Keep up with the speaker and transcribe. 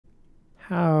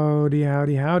Howdy,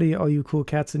 howdy, howdy, all you cool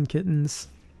cats and kittens.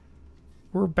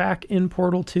 We're back in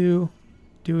Portal 2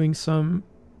 doing some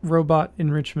robot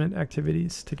enrichment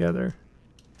activities together.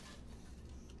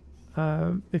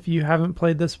 If you haven't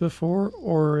played this before,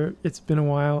 or it's been a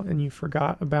while and you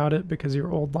forgot about it because you're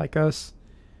old like us,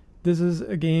 this is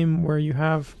a game where you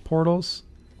have portals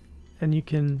and you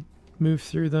can move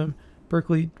through them.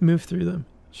 Berkeley, move through them.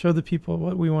 Show the people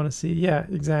what we want to see. Yeah,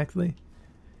 exactly.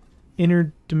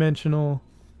 Interdimensional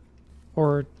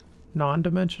or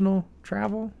non-dimensional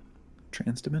travel?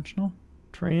 Transdimensional?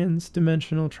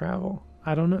 Trans-dimensional travel.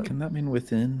 I don't know. Can that mean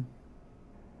within?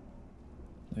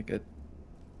 Like a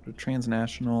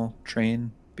transnational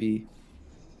train be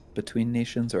between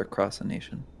nations or across a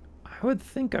nation? I would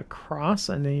think across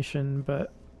a nation,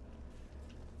 but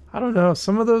I don't know.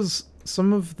 Some of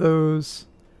those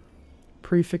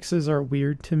prefixes are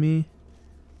weird to me.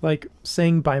 Like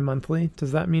saying bi-monthly,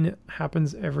 does that mean it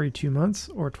happens every 2 months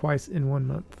or twice in 1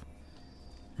 month?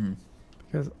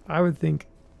 Because I would think,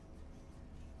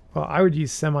 well, I would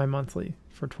use semi-monthly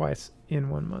for twice in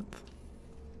 1 month.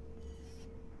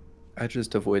 I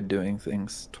just avoid doing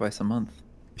things twice a month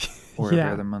or Yeah.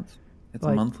 every other month. It's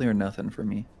Like- monthly or nothing for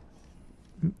me.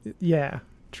 Yeah,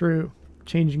 true.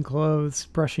 Changing clothes,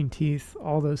 brushing teeth,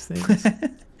 all those things.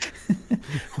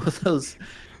 Well,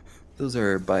 those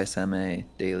are by semi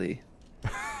daily.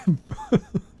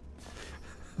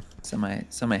 Semi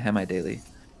daily.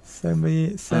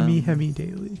 Hemi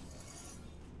daily.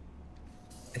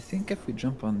 I think if we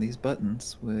jump on these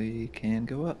buttons, we can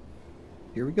go up.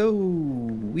 Here we go.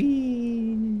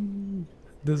 Whee!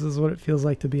 This is what it feels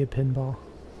like to be a pinball.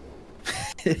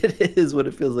 It is what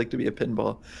it feels like to be a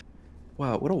pinball.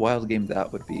 Wow, what a wild game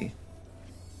that would be.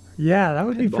 Yeah, that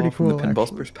would be pretty From cool. the pinball's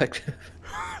actually. perspective.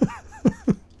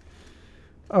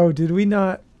 Oh, did we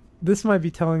not? This might be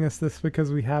telling us this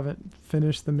because we haven't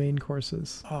finished the main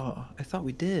courses. Oh, I thought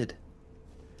we did.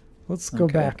 Let's go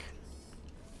Okay. back.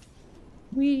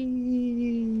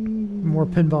 Whee! More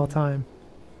pinball time.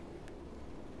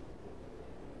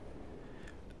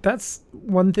 That's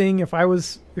one thing. If I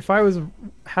was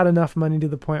had enough money to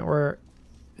the point where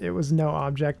it was no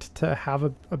object to have a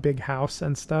big house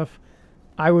and stuff,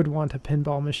 I would want a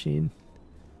pinball machine.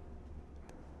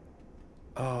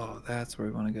 Oh, that's where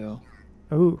we want to go.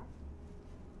 Oh,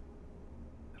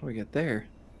 How do we get there?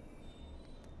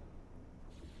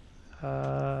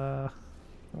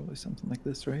 Probably something like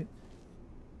this, right?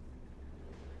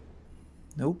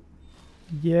 Nope.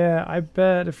 yeah, I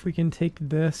bet if we can take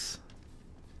this.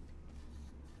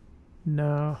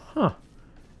 No, huh?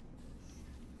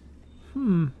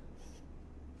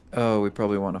 Oh, we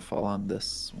probably want to fall on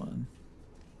this one.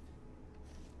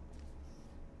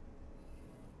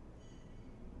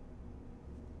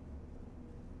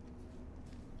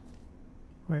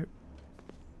 Wait,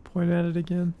 point at it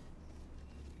again.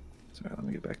 Sorry, let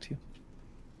me get back to you.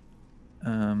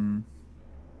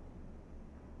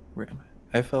 Where am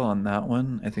I? I fell on that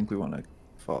one. I think we want to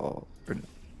fall. Or,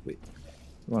 wait.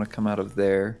 We want to come out of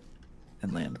there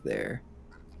and land there.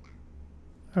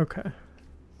 Okay.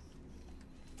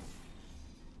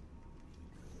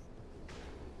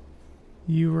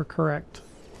 You were correct.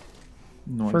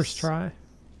 Nice. First try.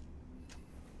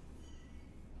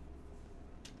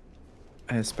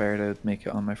 I aspire to make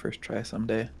it on my first try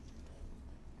someday.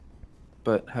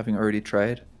 But having already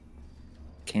tried,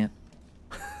 can't.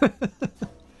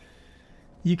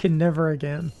 You can never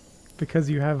again because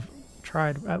you have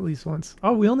tried at least once.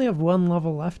 Oh, we only have one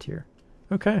level left here.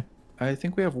 Okay. I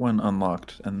think we have one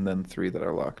unlocked and then 3 that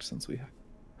are locked since we...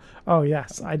 Oh,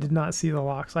 yes. I did not see the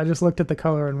locks. I just looked at the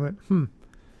color and went,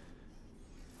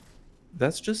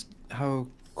 That's just how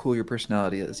cool your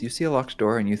personality is. You see a locked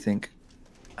door and you think,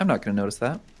 I'm not going to notice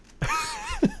that.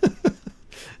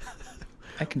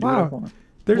 I can do what I Wow. want.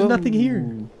 There's nothing here.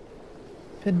 Whoa.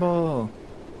 Pinball.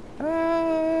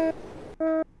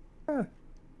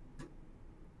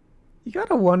 You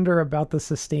gotta wonder about the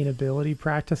sustainability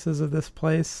practices of this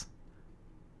place.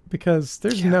 Because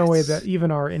there's no way that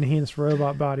even our enhanced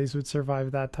robot bodies would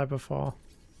survive that type of fall.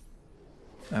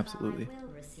 Absolutely. I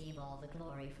will receive all the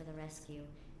glory for the rescue.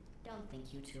 Don't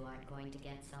think you two aren't going to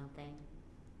get something.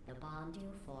 The bond you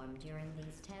form during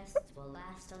these tests will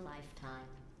last a lifetime.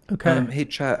 Okay. Hey,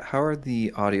 chat, how are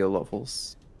the audio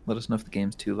levels? Let us know if the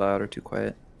game's too loud or too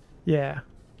quiet. Yeah.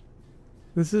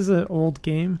 This is an old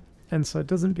game, and so it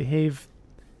doesn't behave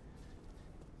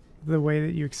the way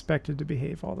that you expect it to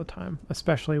behave all the time,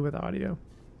 especially with audio.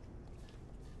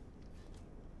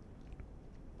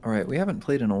 Alright, we haven't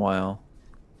played in a while.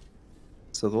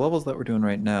 So the levels that we're doing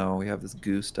right now, we have this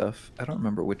goo stuff. I don't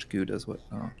remember which goo does what.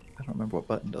 Oh, I don't remember what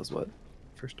button does what,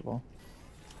 first of all.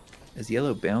 Is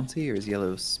yellow bouncy or is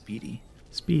yellow speedy?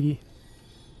 Speedy.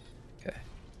 Okay.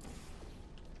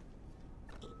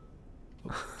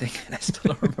 Oh, dang it, I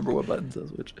still don't remember what button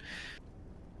says which.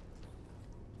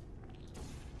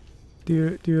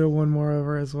 Do one more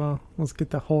over as well. Let's get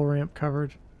the whole ramp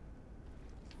covered.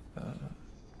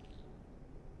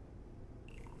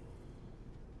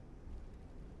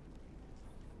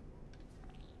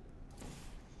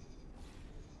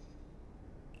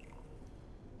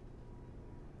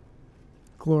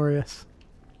 Glorious.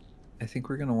 I think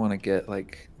we're gonna want to get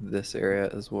like this area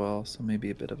as well, so maybe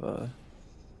a bit of that.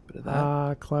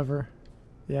 Ah, clever.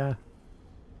 Yeah.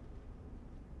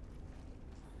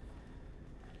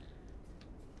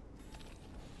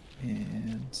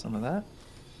 And some of that.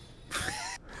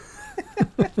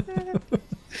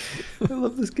 I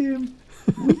love this game.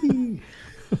 Whee!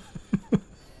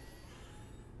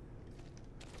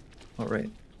 All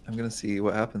right, I'm gonna see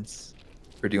what happens.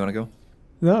 Or do you want to go?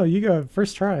 No, you go.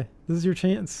 First try. This is your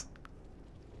chance.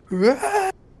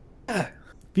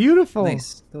 Beautiful.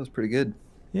 Nice. That was pretty good.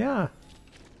 Yeah.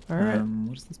 All right.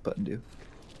 What does this button do?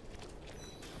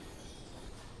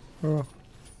 Oh.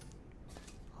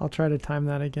 I'll try to time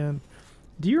that again.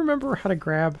 Do you remember how to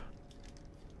grab?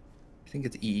 I think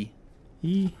it's E.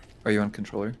 E? Are you on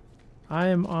controller? I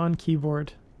am on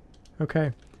keyboard.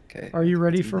 Okay. Okay. Are you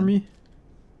ready it's E for then. me?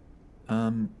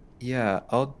 Yeah,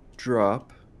 I'll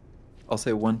drop. I'll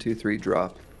say 1, 2, 3,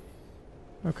 drop.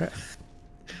 Okay.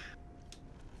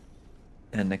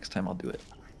 And next time I'll do it.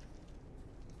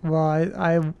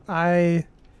 Well, I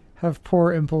have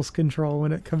poor impulse control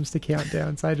when it comes to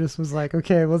countdowns. I just was like,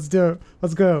 okay, let's do it.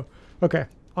 Let's go. Okay.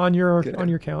 On your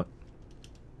Okay. count.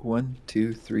 1,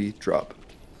 2, 3, drop.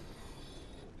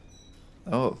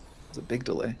 Oh, it's a big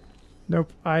delay.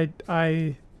 Nope. I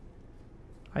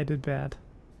did bad.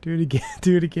 Do it again.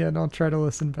 Do it again. I'll try to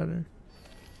listen better.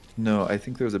 No, I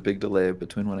think there was a big delay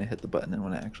between when I hit the button and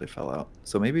when I actually fell out.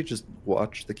 So maybe just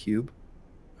watch the cube.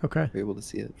 Okay. You're able to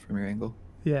see it from your angle.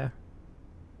 Yeah.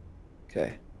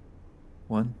 Okay.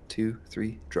 1, 2,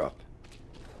 3, drop.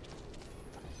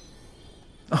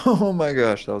 Oh my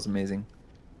gosh, that was amazing.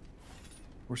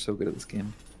 We're so good at this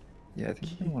game. Yeah, I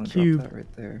think I want to Cube. drop that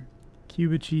right there.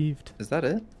 Cube achieved. Is that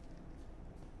it?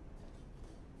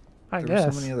 I There were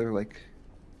guess. so many other like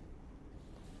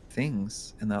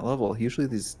things in that level. Usually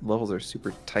these levels are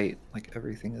super tight, like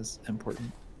everything is important.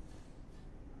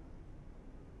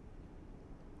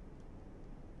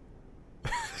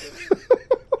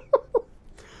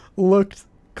 Looked,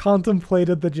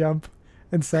 contemplated the jump,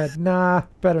 and said, nah,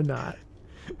 better not.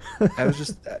 I was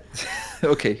just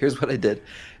okay, here's what I did.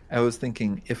 I was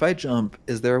thinking, if I jump,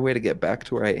 is there a way to get back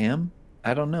to where I am?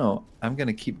 I don't know. I'm going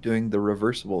to keep doing the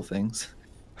reversible things.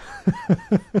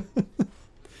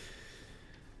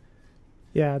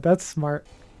 Yeah, that's smart.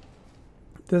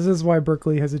 This is why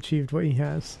Berkeley has achieved what he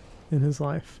has in his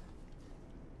life.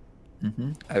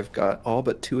 I've got all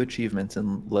but 2 achievements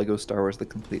in Lego Star Wars: The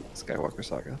Complete Skywalker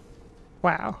Saga.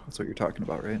 Wow. That's what you're talking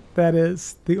about, right? That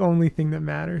is the only thing that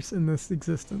matters in this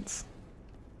existence.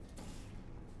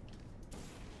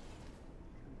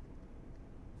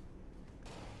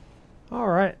 All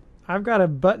right. I've got a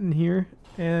button here,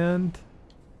 and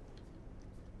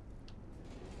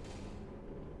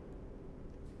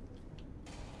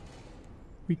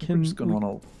we We're can just going to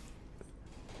want to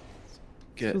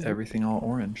get Feels like- everything all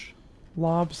orange.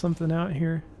 lob something out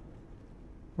here.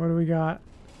 What do we got?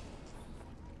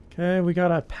 Okay, we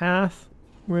got a path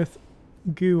with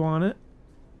goo on it.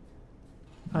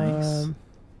 Nice.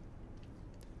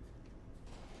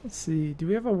 Let's see. Do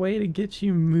we have a way to get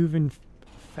you moving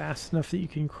fast enough that you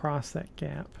can cross that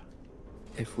gap?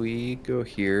 If we go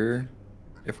here,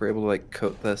 if we're able to like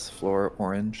coat this floor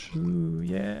orange, Ooh,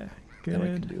 yeah. then we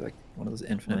can Good. do like one of those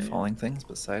infinite Right. falling things,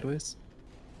 but sideways.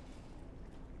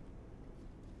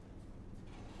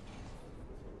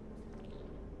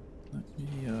 Let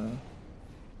me,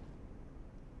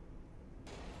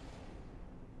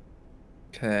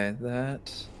 okay,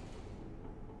 that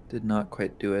did not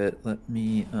quite do it. Let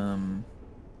me, can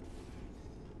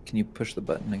you push the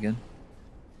button again?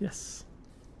 Yes.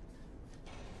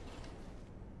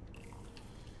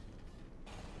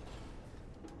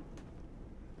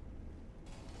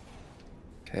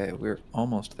 Okay, we're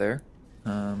almost there.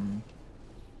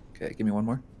 Okay, give me one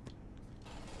more.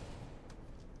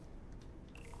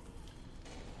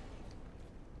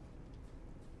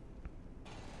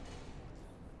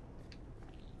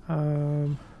 Do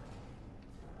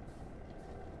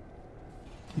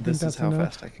you think This is that's how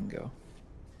enough? fast I can go.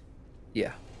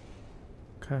 Yeah.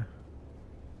 Okay.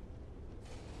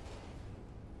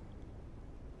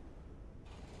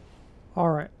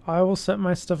 Alright, I will set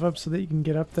my stuff up so that you can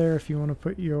get up there if you want to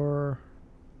put your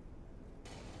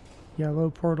yellow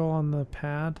portal on the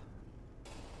pad.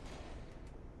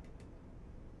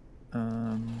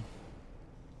 Oh,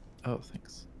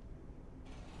 thanks.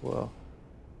 Well,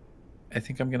 I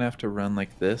think I'm gonna have to run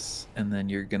like this, and then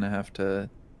you're gonna have to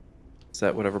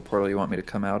set whatever portal you want me to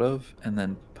come out of, and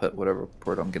then put whatever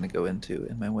portal I'm gonna go into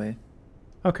in my way.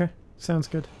 Okay, sounds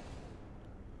good.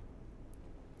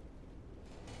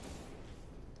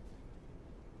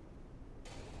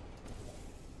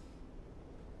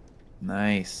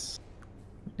 Nice.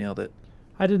 Nailed it.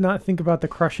 I did not think about the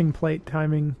crushing plate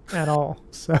timing at all,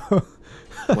 so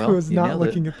I Well, was you not nailed it.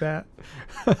 looking at that.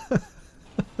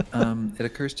 It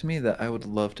occurs to me that I would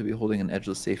love to be holding an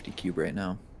edgeless safety cube right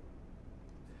now.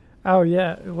 Oh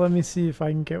yeah, let me see if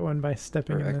I can get one by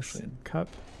stepping Or in this actually- cup.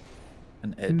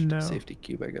 An edged No. safety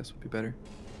cube, I guess, would be better.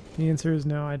 The answer is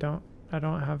no, I don't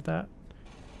have that.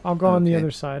 I'll go on the Okay. other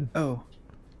side. Oh,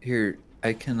 here,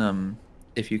 I can,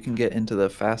 if you can get into the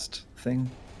fast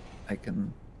thing, I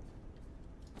can...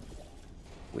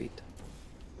 Wait.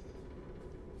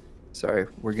 Sorry,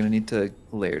 we're gonna need to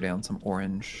layer down some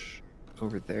orange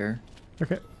over there.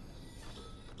 Okay.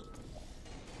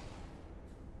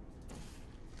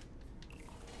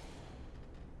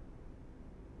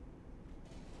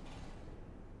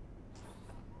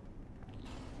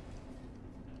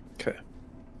 Okay.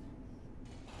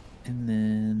 And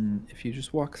then if you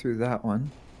just walk through that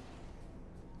one.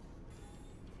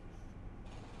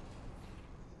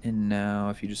 And now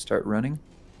if you just start running.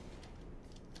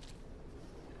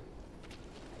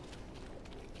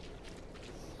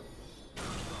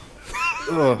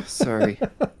 Oh, sorry.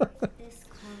 This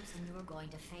close and you're going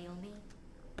to fail me?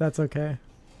 That's okay.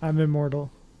 I'm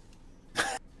immortal.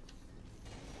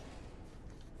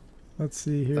 Let's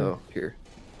see here. Oh, here.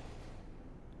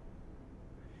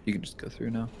 You can just go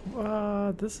through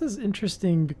now. This is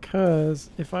interesting because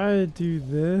if I do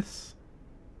this...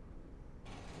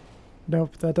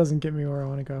 Nope, that doesn't get me where I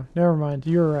want to go. Never mind,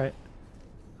 you're right.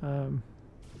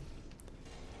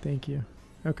 Thank you.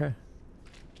 Okay.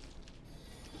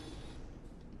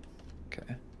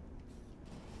 Okay.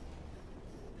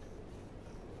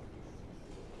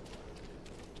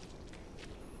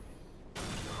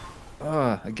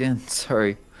 Ah, again,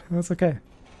 sorry. That's okay.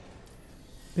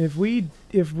 If we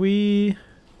I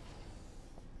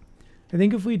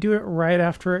think if we do it right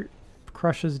after it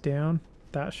crushes down,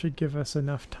 that should give us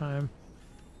enough time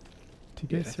to Yeah,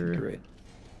 get I think through. you're right.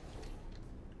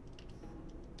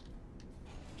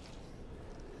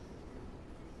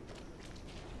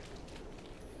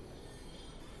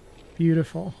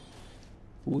 Beautiful.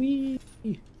 Whee!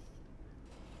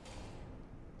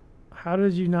 How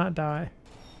did you not die?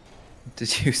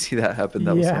 Did you see that happen?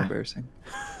 That was so Yeah. embarrassing.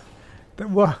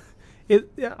 Well, it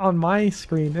on my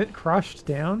screen it crushed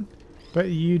down, but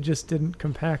you just didn't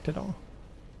compact at all.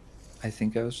 I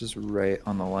think I was just right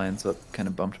on the line, so it kind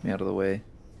of bumped me out of the way.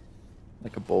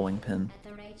 Like a bowling pin. At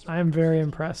the rate I am very you're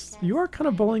impressed. completing You are tests, kind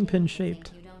of I bowling begin pin to think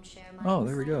shaped. you don't share my Oh,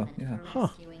 there we go, excitement yeah. for Huh.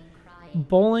 rescuing crying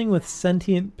Bowling with Beth.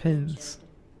 sentient You pins.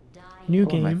 should die New in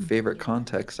Oh, my game. favorite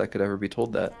context I could ever be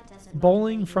told that. That doesn't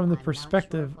Bowling motivate from you, the I'm not sure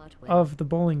perspective what will. of the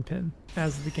bowling pin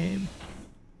as the game.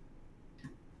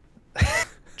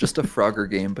 Just a Frogger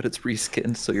game, but it's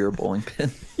reskinned, so you're a bowling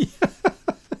pin.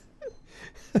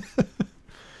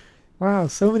 Wow,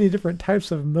 so many different types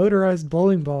of motorized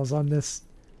bowling balls on this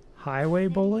highway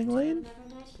bowling Maybe lane? you've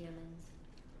never met humans.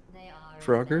 They are as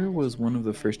Frogger bad was as one you of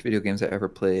the might first think. video games I ever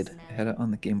played. I had it Smelly,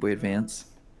 on the Game Boy Advance,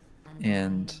 gross,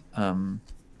 and annoying.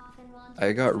 Often wanted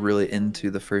I got to really find into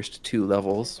the first 2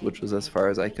 levels, which was as far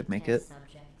as I could make it. test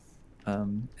subjects.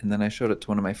 And then I showed it to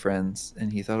one of my friends,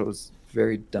 and he thought it was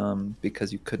very dumb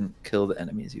because you couldn't kill the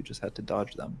enemies, you just had to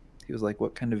dodge them. He was like,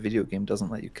 what kind of video game doesn't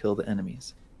let you kill the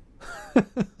enemies?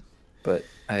 But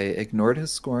I ignored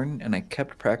his scorn, and I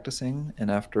kept practicing, and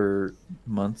after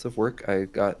months of work, I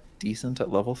got decent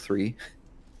at level 3.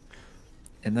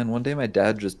 And then one day my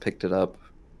dad just picked it up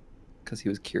because he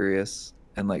was curious,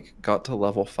 and like got to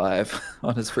level 5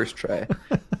 on his first try.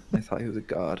 I thought he was a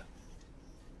god.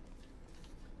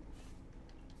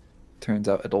 Turns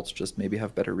out adults just maybe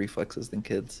have better reflexes than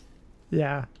kids.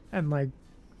 Yeah, and like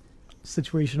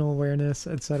situational awareness,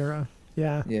 etc.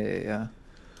 Yeah. Yeah.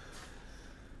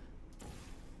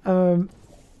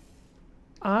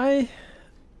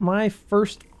 My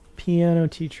first piano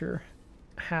teacher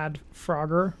had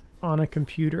Frogger on a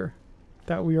computer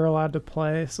that we were allowed to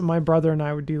play. So my brother and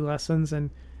I would do lessons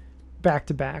and back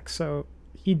to back. So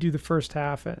he'd do the first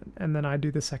half and then I'd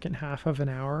do the second half of an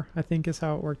hour, I think is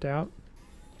how it worked out.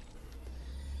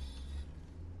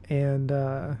 And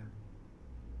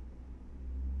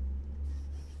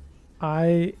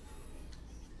I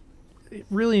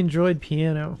really enjoyed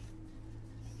piano,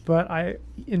 but I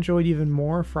enjoyed even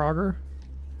more Frogger.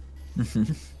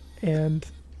 And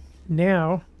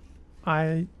now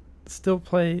I still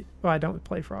play. Well, I don't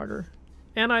play Frogger,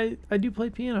 and I do play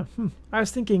piano. I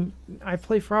was thinking I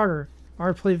play Frogger or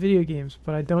I play video games,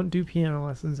 but I don't do piano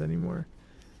lessons anymore.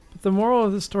 But the moral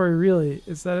of the story really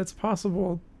is that it's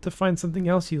possible to find something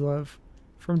else you love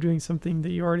from doing something that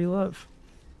you already love.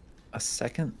 A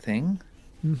second thing?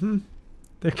 Mm-hmm.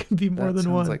 There can be more That than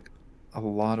sounds one. like a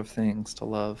lot of things to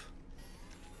love.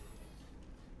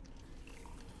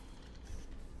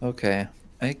 Okay,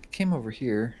 I came over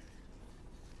here,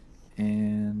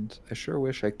 and I sure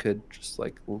wish I could just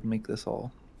like make this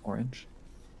all orange.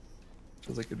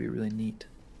 Feels like it'd be really neat.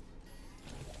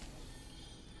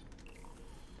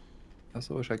 I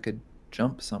also wish I could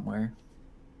jump somewhere.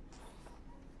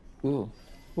 Ooh,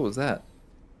 what was that?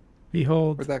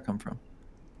 Behold, Where'd that come from?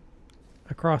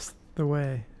 across the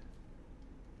way.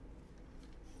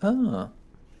 Oh,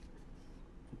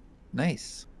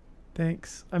 nice.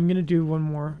 Thanks. I'm going to do one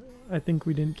more. I think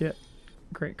we didn't get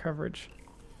great coverage.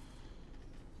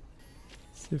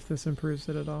 See if this improves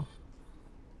it at all.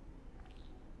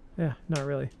 Yeah, not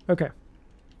really. Okay.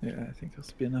 Yeah, I think this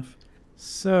will be enough.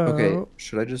 So, Okay,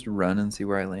 should I just run and see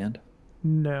where I land?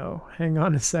 no. Hang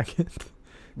on a second.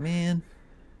 Man,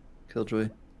 Killjoy.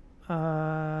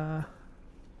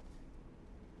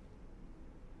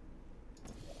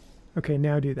 Okay,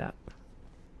 now do that.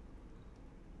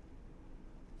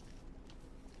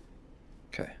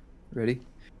 Okay, ready?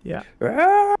 Yeah.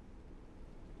 Ah!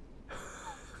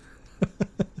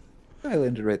 I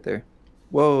landed right there.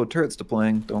 Whoa, turrets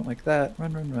deploying. Don't like that.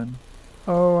 Run, run, run.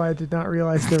 Oh, I did not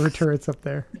realize there were turrets up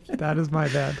there. That is my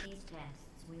bad. These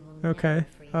tests, we will never Okay.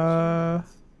 free the humans.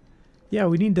 Yeah,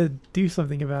 we need to do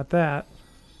something about that.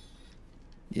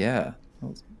 Yeah, that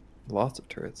was lots of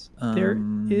turrets. There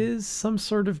is some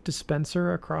sort of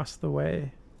dispenser across the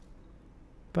way,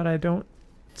 but I don't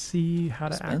see how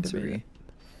to activate it. dispensary.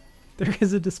 There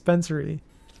is a dispensary.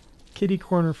 Kitty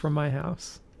corner from my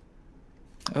house.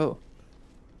 Oh.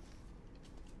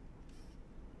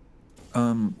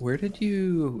 Where did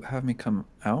you have me come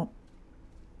out?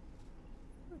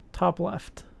 Top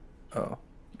left. Oh,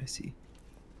 I see.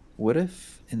 What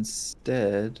if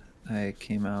instead I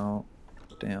came out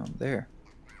down there?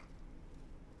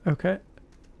 Okay.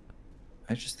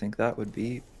 I just think that would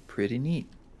be pretty neat.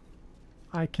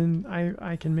 I can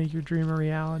make your dream a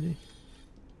reality.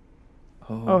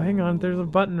 Oh, hang on. There's a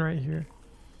button right here.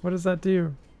 What does that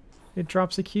do? It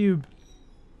drops a cube.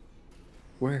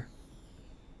 Where?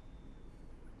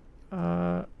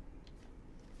 Hang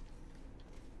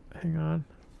on.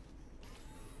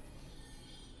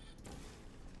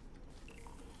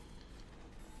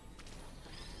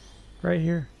 Right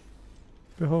here.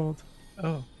 Behold.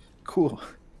 Oh, cool.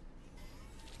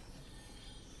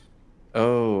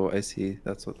 Oh, I see.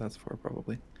 That's what that's for,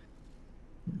 probably.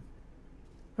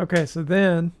 Okay, so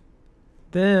then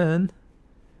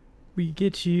we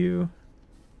get you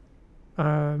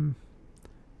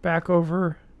back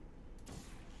over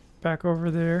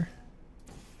there.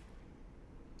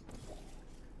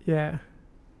 Yeah.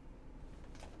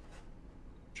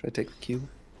 Should I take the cube?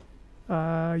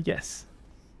 Yes.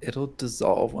 It'll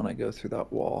dissolve when I go through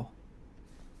that wall.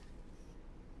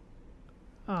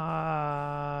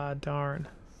 Darn.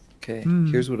 Okay, Hmm.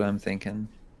 here's what I'm thinking.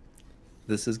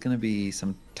 This is going to be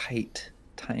some tight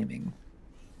timing.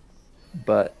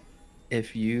 But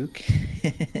if you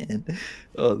can...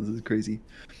 Oh, this is crazy.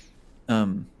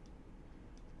 Okay.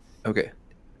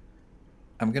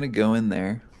 I'm going to go in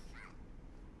there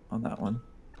on that one.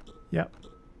 Yep.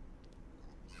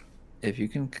 If you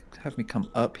can have me come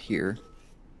up here,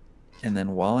 and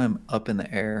then while I'm up in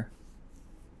the air,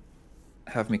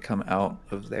 have me come out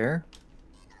of there.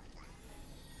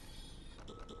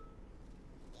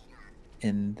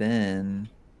 And then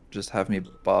just have me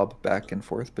bob back and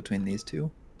forth between these two.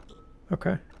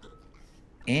 Okay.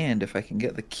 And if I can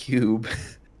get the cube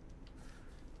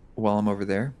while I'm over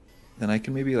there, then I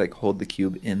can maybe like hold the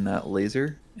cube in that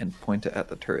laser and point it at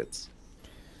the turrets.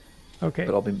 Okay.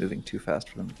 But I'll be moving too fast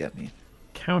for them to get me.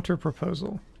 Counter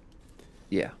proposal.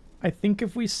 Yeah. I think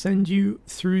if we send you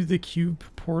through the cube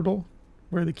portal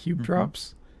where the cube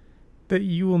drops, that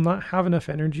you will not have enough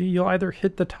energy. You'll either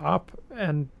hit the top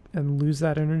and lose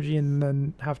that energy and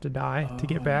then have to die to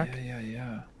get back.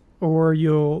 Yeah. Or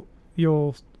you'll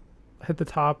hit the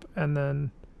top and then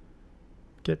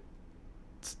get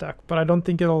stuck. But I don't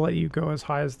think it'll let you go as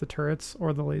high as the turrets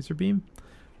or the laser beam.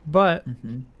 But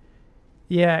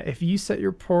yeah, if you set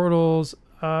your portals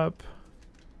up,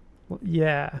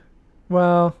 yeah.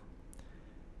 Well,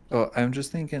 Oh, I'm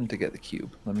just thinking to get the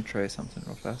cube. Let me try something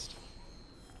real fast.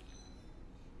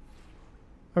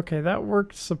 Okay, that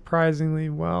worked surprisingly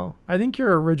well. I think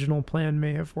your original plan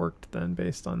may have worked then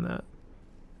based on that.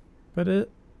 But it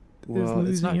is Well, it's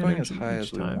losing not going as energy high each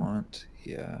as we time. want.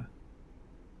 Yeah.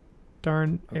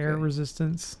 Darn air Okay.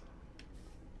 resistance.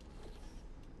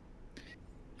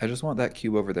 I just want that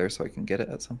cube over there so I can get it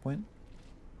at some point.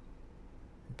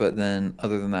 But then,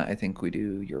 other than that, I think we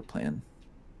do your plan.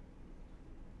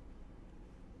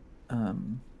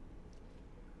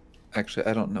 Actually,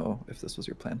 I don't know if this was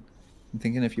your plan. I'm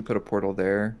thinking if you put a portal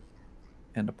there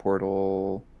and a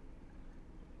portal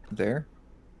there,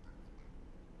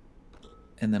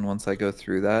 and then once I go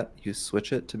through that, you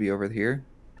switch it to be over here,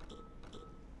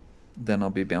 then I'll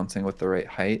be bouncing with the right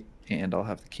height and I'll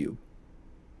have the cube.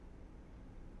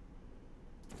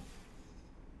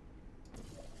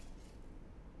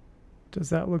 Does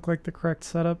that look like the correct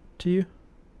setup to you?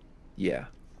 Yeah.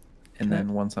 And Okay.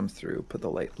 then once I'm through, put the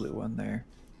light blue one there.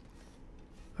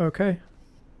 Okay.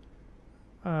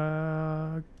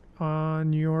 On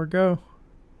your go.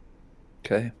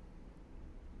 Okay.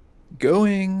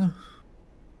 Going.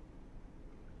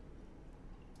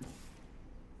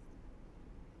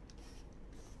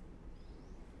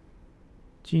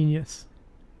 Genius.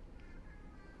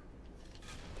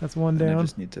 That's one And I down.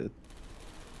 just need to.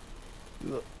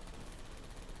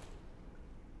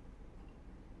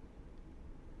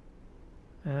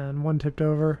 And one tipped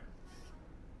over.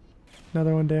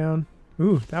 Another one down.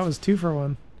 Ooh, that was 2 for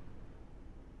 1.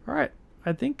 Alright,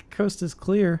 I think coast is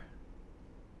clear.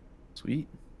 Sweet.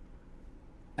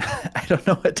 I don't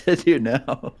know what to do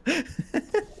now.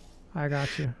 I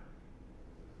got you.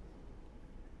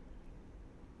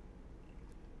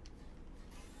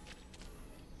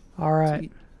 Alright,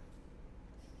 Sweet.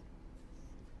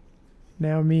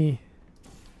 now me.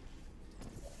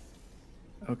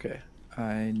 Okay.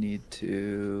 I need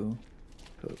to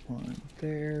put one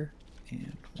there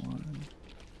and one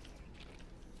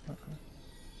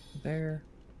there.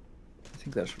 I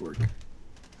think that should work.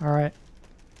 Alright,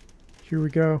 here we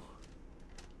go.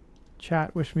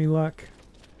 Chat, wish me luck.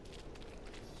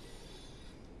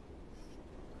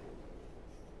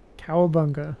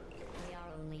 Cowabunga. We are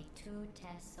only 2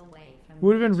 tests away from.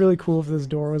 Would have been really cool if this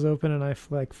door was open and I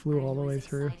flew all the way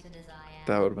through.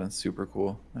 That would have been super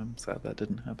cool. I'm sad that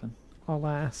didn't happen.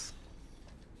 Alas.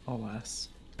 Alas.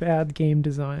 Bad game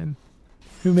design.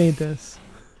 Who made this?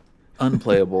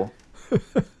 Unplayable.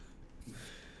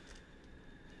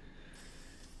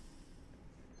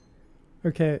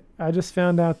 Okay, I just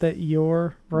found out that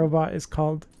your robot is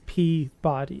called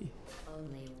P-Body.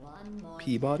 Only one more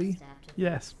Peabody? test after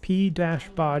Yes,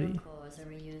 P-Body. cores are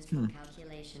reused Hmm. for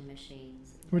calculation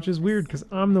machines. Which They're is weird because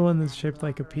I'm the one that's shaped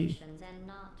like a P. operations and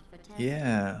not for testing.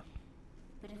 Yeah.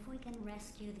 But if we can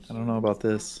rescue the I don't know about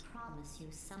humans, this. I promise you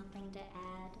something to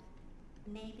add,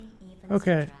 maybe even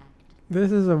Okay. subtract.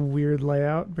 This is a weird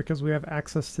layout because we have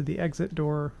access to the exit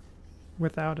door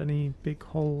without any big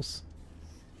holes.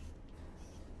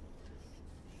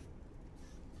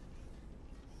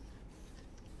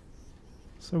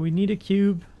 So we need a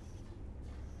cube.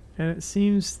 And it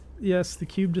seems, yes, the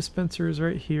cube dispenser is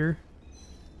right here.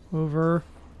 Over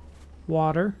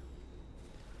water.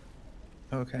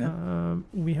 Okay.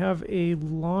 We have a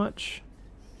launch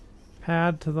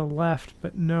pad to the left,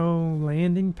 but no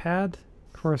landing pad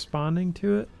corresponding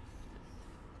to it.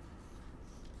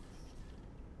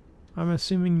 I'm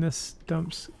assuming this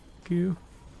dumps goo.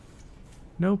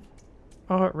 Nope.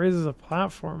 Oh, it raises a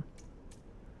platform.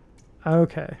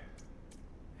 Okay.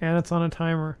 And it's on a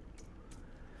timer.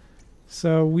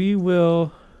 So we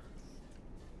will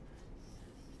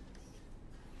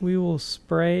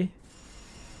spray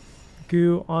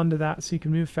goo onto that so you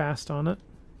can move fast on it.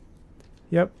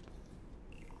 Yep.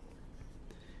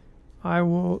 I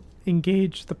will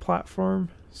engage the platform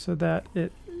so that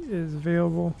it is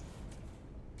available.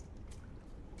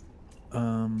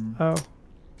 Oh.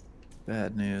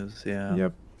 Bad news, yeah.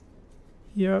 Yep.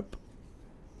 Yep.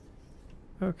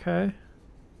 Okay.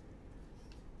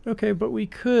 Okay, but we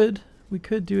could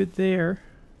do it there.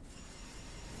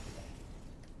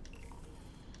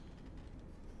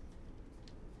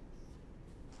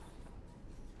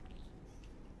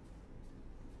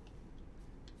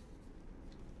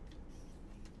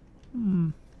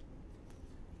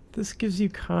 This gives you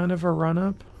kind of a run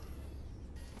up.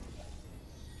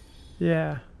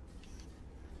 Yeah.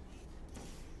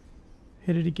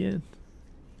 Hit it again.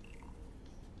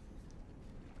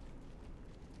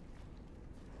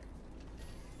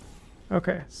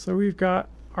 Okay, so we've got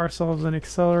ourselves an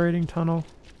accelerating tunnel.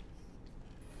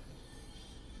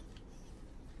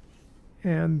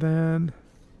 And then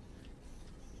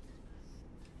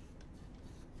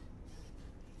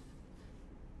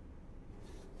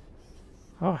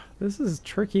Oh, this is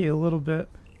tricky a little bit.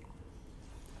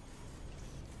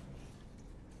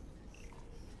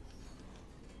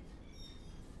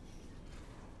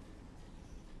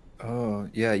 Oh,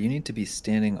 yeah, you need to be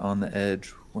standing on the edge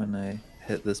when I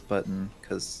hit this button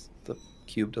because the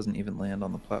cube doesn't even land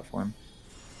on the platform.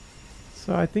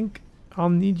 So I think I'll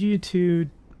need you to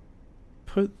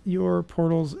put your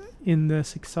portals in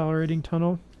this accelerating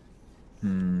tunnel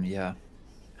Yeah.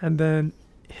 and then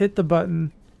hit the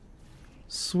button,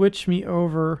 switch me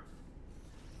over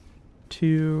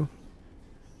to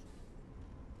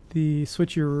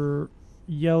switch your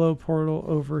yellow portal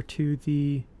over to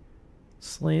the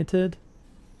slanted,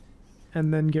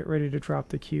 and then get ready to drop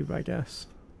the cube, I guess.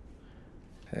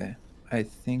 Okay. I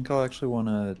think I'll actually want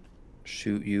to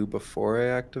shoot you before I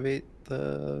activate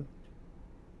the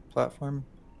platform,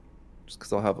 just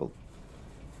because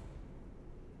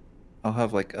I'll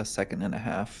have like a second and a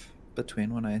half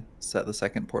between when I set the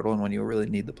second portal and when you really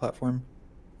need the platform.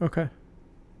 Okay.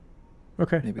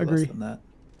 Okay, Maybe agree. less than that.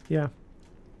 Yeah.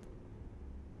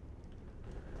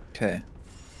 Okay.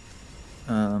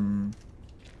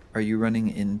 Are you running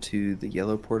into the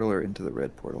yellow portal or into the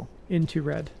red portal? Into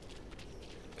red.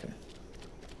 Okay.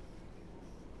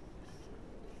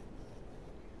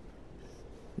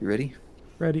 You ready?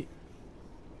 Ready.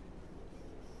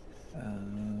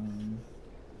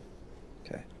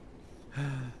 Okay.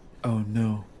 Oh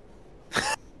no.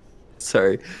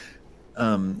 Sorry.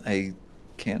 I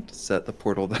can't set the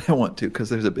portal that I want to because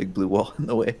there's a big blue wall in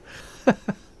the way.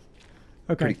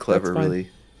 Okay. Pretty clever, that's fine. really.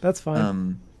 That's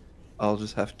fine. I'll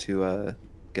just have to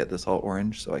get this all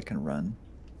orange so I can run.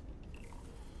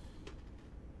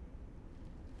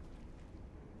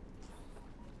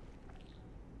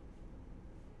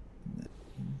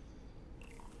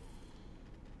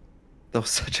 That was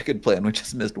such a good plan. We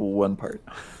just missed one part.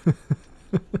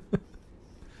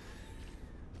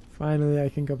 Finally, I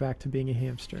can go back to being a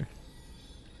hamster.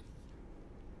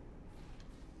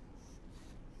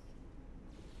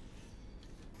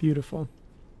 Beautiful.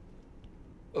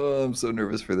 Oh, I'm so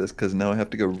nervous for this because now I have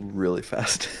to go really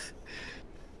fast.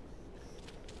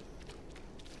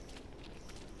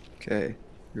 Okay,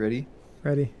 you ready?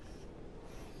 Ready.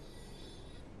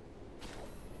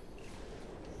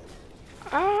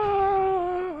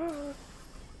 Ah!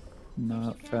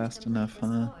 Not If you can't fast complete enough, this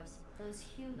huh? course, those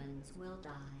humans will die.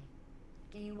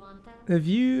 Do you want them? If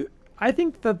you, I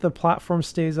think that the platform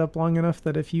stays up long enough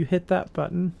that if you hit that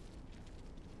button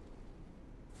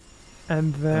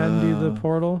and then do the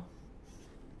portal.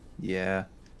 Yeah,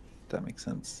 that makes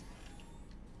sense.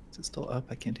 Is it still up?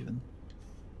 I can't even.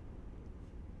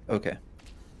 Okay.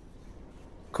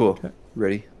 Cool. Okay.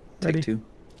 Ready? Take Ready. two.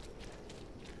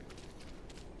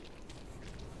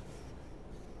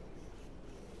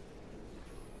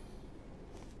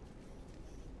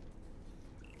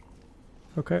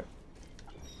 Okay.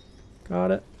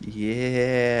 Got it.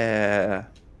 Yeah.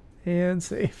 And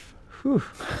safe. Whew.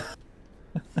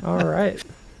 All right.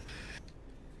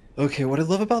 Okay, what I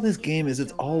love about this game is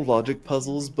it's all logic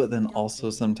puzzles, but then also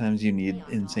sometimes you need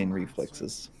insane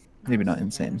reflexes. Maybe not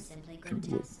insane. Maybe a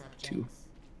little too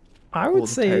I old would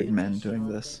say tired men doing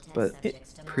this, but in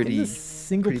pretty the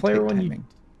single pretty player tight one,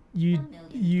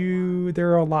 timing.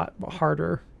 they're a lot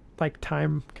harder, like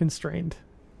time constrained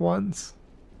ones.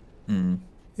 Mm.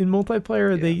 In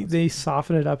multiplayer, Yeah, they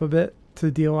soften it up a bit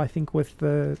to deal, I think, with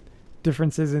the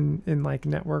differences in like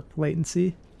network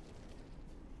latency.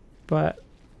 But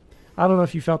I don't know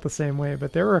if you felt the same way,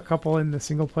 but there were a couple in the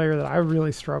single player that I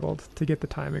really struggled to get the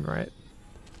timing right.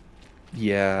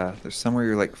 Yeah, there's somewhere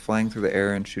you're like flying through the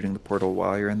air and shooting the portal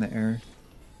while you're in the air.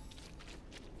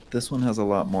 This one has a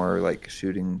lot more like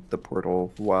shooting the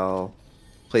portal while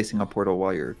placing a portal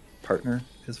while your partner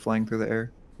is flying through the air,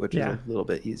 which Yeah. is a little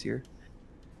bit easier.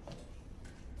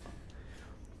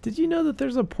 Did you know that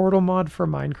there's a portal mod for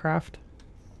Minecraft?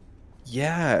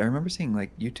 Yeah, I remember seeing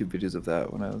like YouTube videos of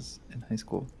that when I was in high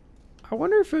school. I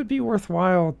wonder if it would be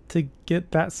worthwhile to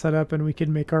get that set up and we could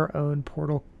make our own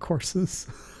portal courses.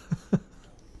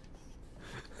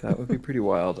 That would be pretty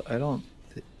wild. I don't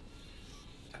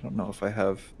know if I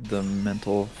have the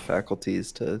mental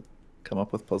faculties to come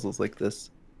up with puzzles like this.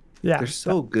 Yeah, They're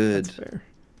so good. That's fair.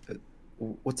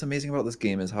 What's amazing about this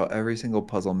game is how every single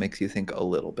puzzle makes you think a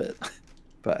little bit.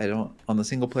 But on the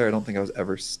single player, I don't think I was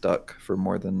ever stuck for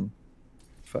more than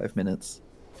 5 minutes.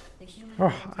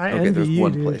 Oh, I Okay, envy there's you,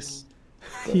 one dude. place.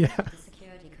 Yeah,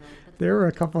 there were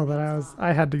a couple that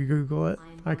I had to Google it.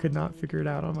 I could not figure it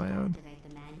out on my own.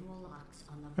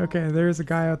 Okay, there's a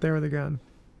guy out there with a gun.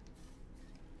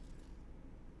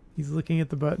 He's looking at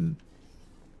the button.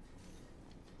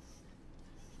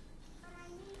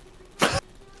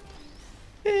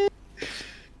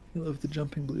 I love the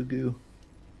jumping blue goo.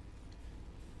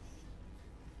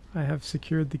 I have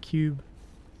secured the cube.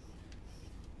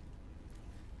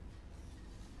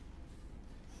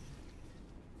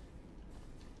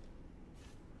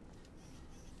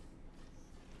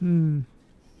 Hmm.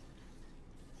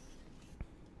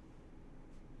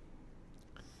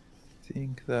 I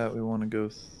think that we want to go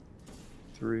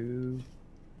through.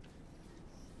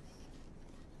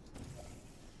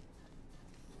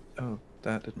 Oh,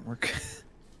 that didn't work.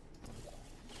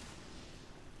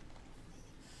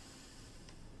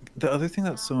 The other thing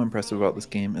that's so impressive about this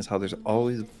game is how there's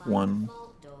always one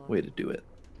way to do it.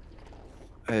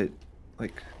 I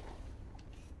like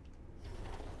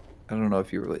I don't know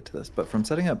if you relate to this, but from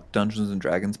setting up Dungeons and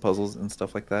Dragons puzzles and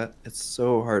stuff like that, it's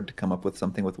so hard to come up with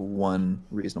something with one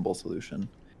reasonable solution as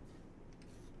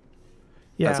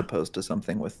Yeah. opposed to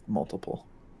something with multiple.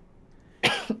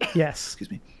 Yes. Excuse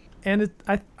me. And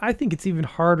I think it's even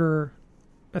harder,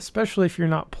 especially if you're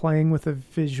not playing with a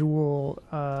visual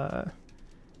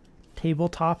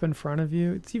tabletop in front of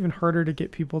you. It's even harder to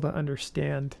get people to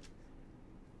understand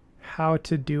how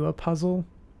to do a puzzle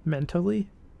mentally.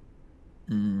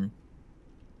 Mm.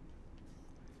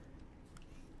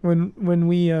 When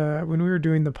we were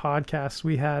doing the podcast,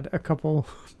 we had a couple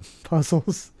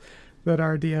puzzles that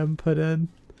our DM put in,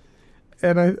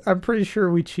 and I'm pretty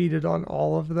sure we cheated on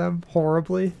all of them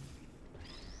horribly.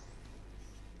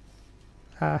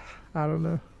 I don't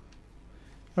know.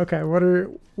 Okay,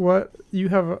 what you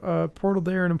have a portal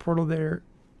there and a portal there.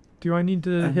 Do I need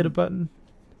to hit a button?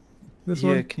 This Yeah,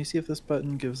 one? can you see if this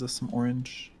button gives us some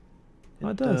orange? Oh,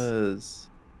 it does.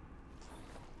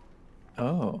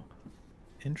 Oh,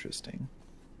 interesting.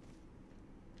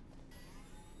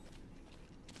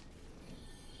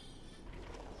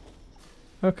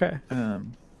 Okay.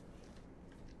 Can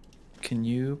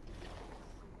you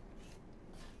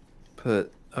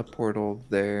put a portal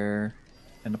there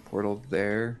and a portal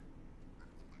there,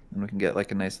 and we can get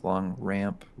like a nice long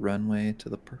ramp runway to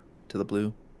the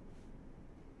blue?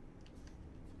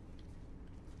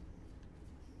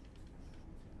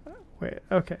 Wait,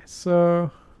 okay, so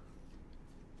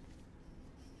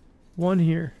one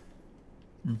here.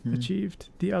 Mm-hmm. Achieved.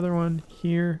 The other one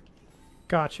here.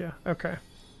 Gotcha. Okay.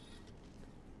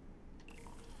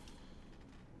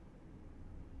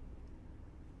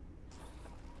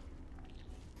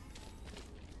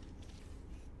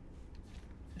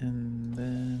 And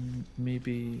then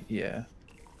maybe, yeah.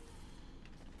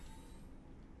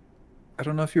 I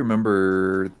don't know if you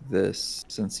remember this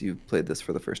since you played this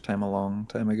for the first time a long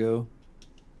time ago,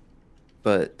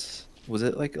 but was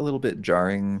it like a little bit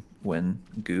jarring when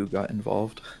goo got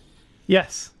involved?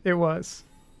 Yes, it was.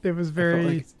 It was I felt very,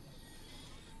 like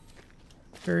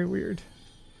very weird.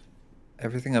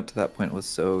 everything up to that point was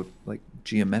so like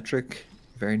geometric,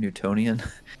 very Newtonian,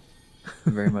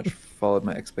 very much followed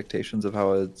my expectations of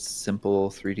how a simple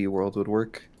 3D world would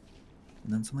work.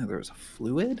 And then suddenly there was a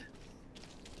fluid?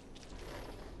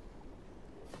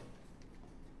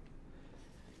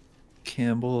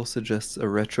 Campbell suggests a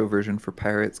retro version for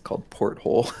pirates called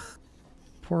Porthole.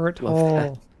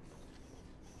 Porthole.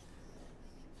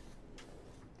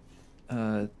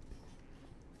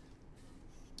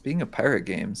 Speaking of pirate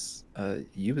games,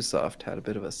 Ubisoft had a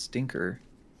bit of a stinker.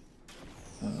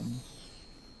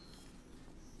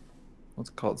 What's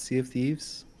it called? Sea of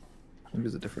Thieves? Maybe it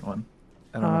was a different one.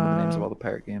 I don't remember the names of all the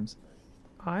pirate games.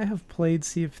 I have played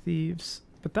Sea of Thieves,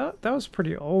 but that was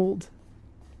pretty old.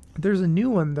 There's a new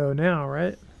one though now,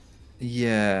 right?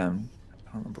 Yeah, I don't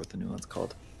remember what the new one's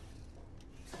called.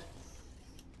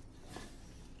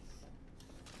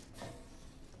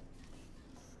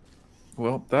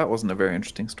 Well, that wasn't a very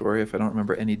interesting story if I don't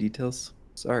remember any details.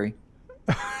 Sorry.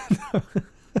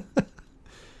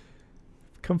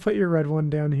 Come put your red one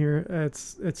down here.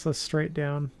 It's a straight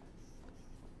down.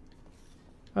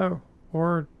 Oh,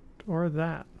 or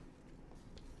that.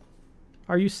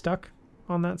 Are you stuck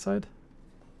on that side?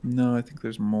 No, I think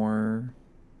there's more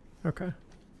Okay.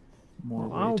 way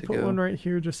I'll to put go. one right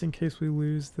here just in case we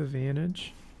lose the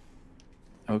vantage.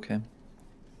 Okay.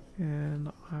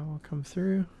 And I will come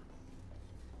through.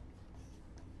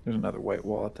 There's another white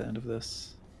wall at the end of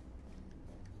this.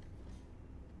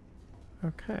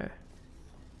 Okay.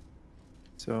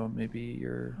 So maybe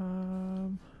you're...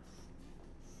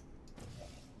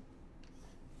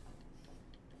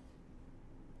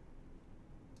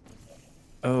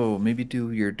 Oh, maybe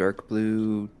do your dark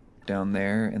blue down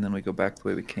there, and then we go back the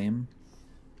way we came.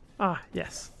 Ah,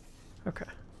 yes. Okay.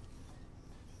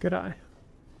 Good eye.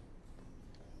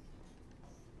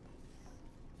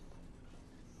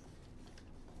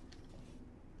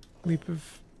 Leap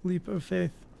of faith.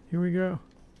 Here we go.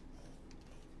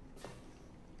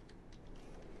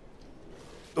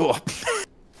 Oh,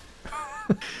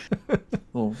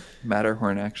 little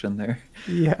Matterhorn action there.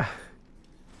 Yeah.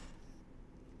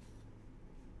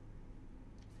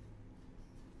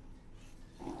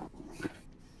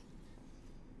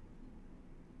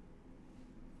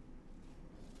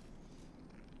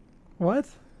 What?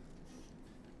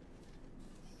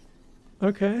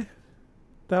 Okay.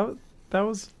 That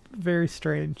was very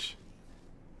strange.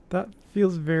 That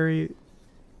feels very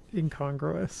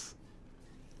incongruous.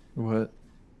 What?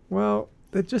 Well,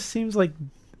 it just seems like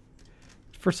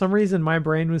for some reason my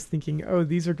brain was thinking, "Oh,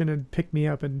 these are going to pick me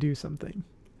up and do something."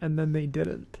 And then they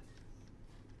didn't.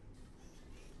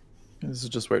 This is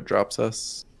just where it drops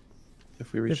us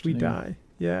if we reach. If we die.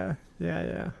 Yeah. Yeah,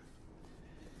 yeah.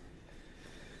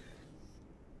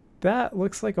 That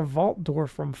looks like a vault door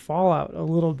from Fallout a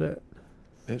little bit.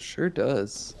 It sure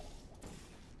does.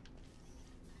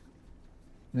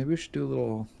 Maybe we should do a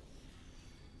little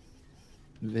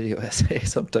video essay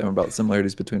sometime about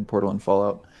similarities between Portal and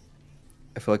Fallout.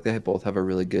 I feel like they both have a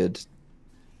really good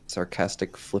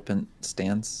sarcastic, flippant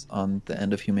stance on the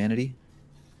end of humanity.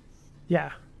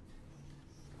 Yeah.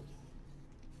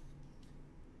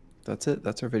 That's it.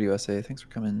 That's our video essay. Thanks for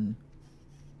coming.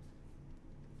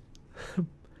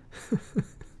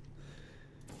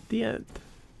 The end.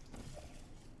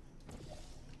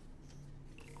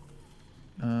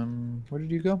 Where did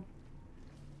you go?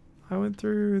 I went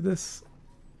through this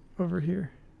over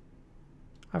here.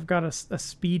 I've got a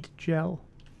speed gel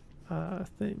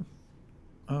thing.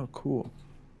 Oh, cool.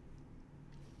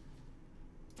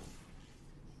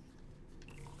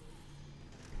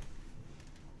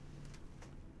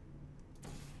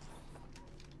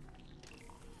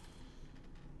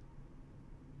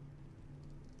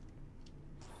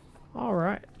 All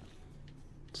right.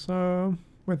 So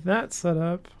with that set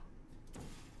up,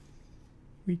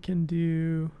 we can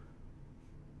do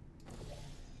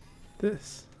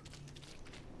this.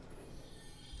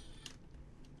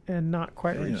 And not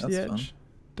quite Yeah, reach the that's edge.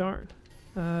 fun.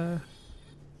 Darn.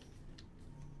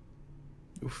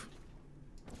 Oof.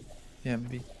 Yeah,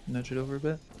 maybe nudge it over a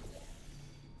bit.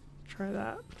 Try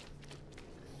that.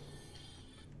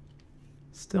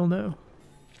 Still no.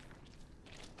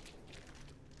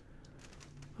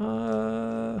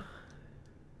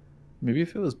 Maybe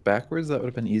if it was backwards, that would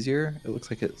have been easier. It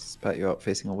looks like it spat you out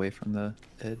facing away from the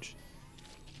edge.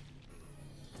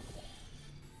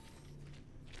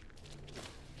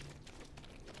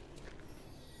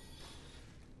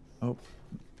 Oh,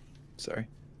 sorry.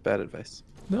 Bad advice.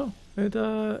 No, it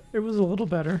was a little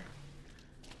better.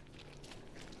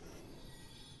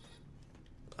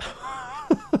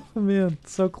 Oh man,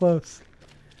 so close.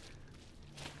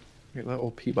 Here, that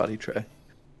old Peabody tray.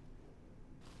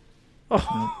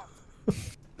 Oh,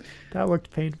 that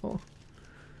looked painful.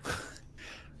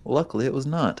 Luckily, it was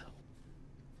not.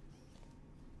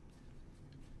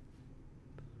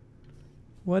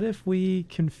 What if we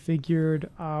configured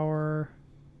our...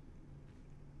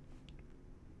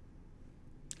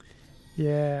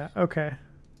 Yeah, okay.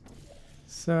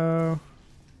 So,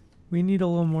 we need a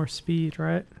little more speed,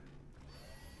 right?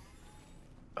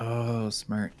 Oh,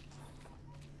 smart.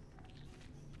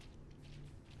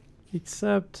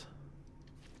 Except...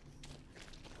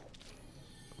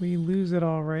 we lose it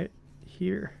all right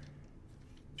here.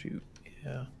 Shoot,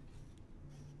 yeah.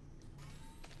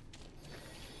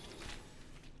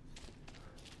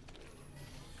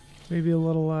 Maybe a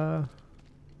little, I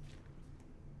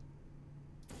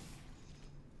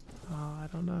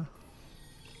don't know.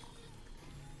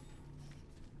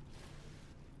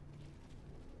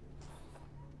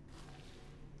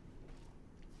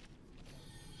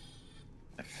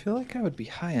 I feel like I would be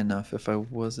high enough if I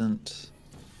wasn't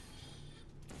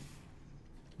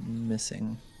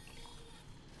missing.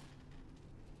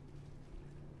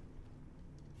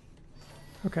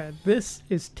 Okay, this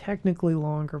is technically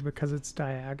longer because it's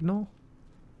diagonal.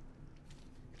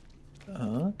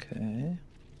 Okay.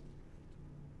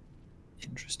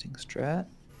 Interesting strat.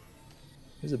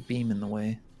 There's a beam in the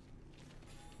way.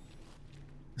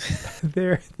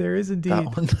 There is indeed.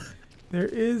 That one. There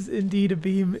is indeed a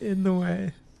beam in the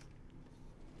way.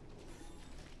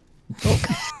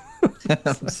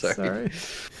 I'm sorry.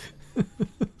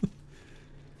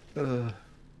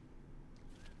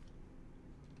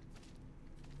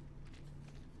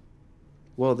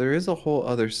 Well, there is a whole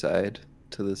other side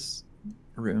to this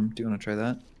room. Do you want to try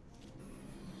that?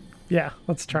 Yeah,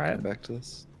 let's try Come it. back to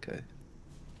this. Okay.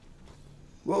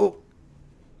 Whoa!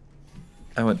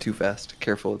 I went too fast.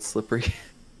 Careful, it's slippery.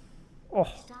 Oh,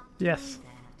 Stop yes. doing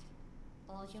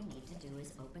that. All you'll need to do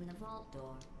is open the vault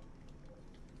door.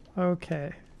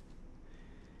 Okay.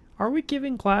 Are we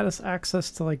giving Gladys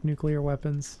access to like nuclear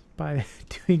weapons by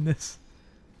doing this?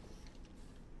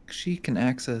 she can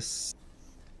access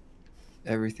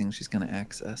everything she's going to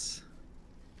access.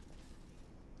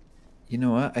 You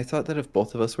know what? I thought that if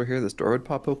both of us were here, this door would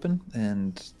pop open,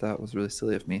 and that was really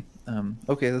silly of me.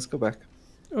 Okay, let's go back.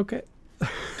 Okay.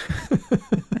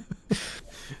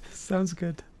 Sounds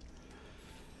good.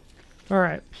 All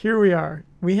right, here we are.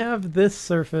 We have this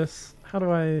surface. How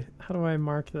do I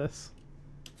mark this?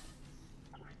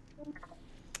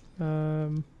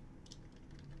 Ooh.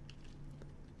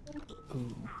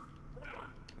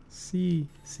 C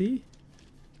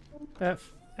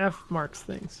F marks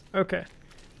things. Okay.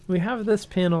 We have this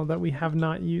panel that we have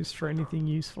not used for anything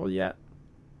useful yet.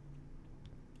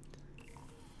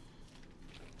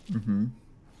 Mm-hmm.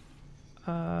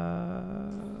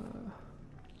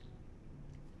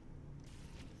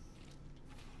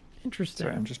 Interesting.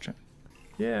 Sorry, I'm just trying.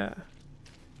 Yeah.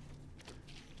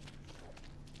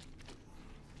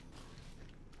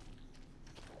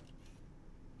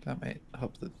 That might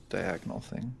help the diagonal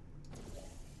thing.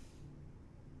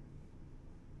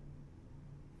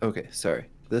 Okay, sorry.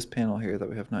 This panel here that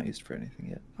we have not used for anything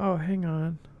yet. Oh, hang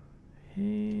on.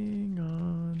 Hang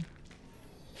on.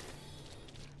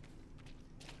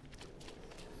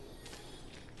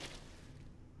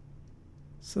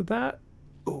 So that...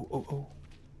 Oh.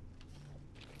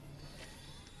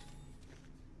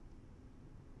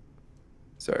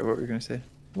 Sorry, what were you going to say?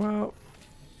 Well,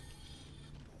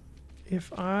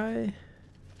 if I...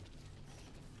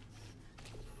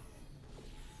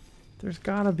 There's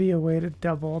gotta be a way to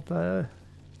double the...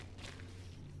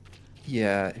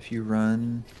 Yeah, if you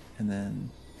run and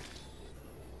then...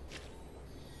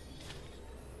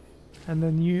 And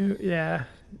then you... Yeah.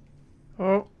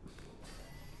 Oh.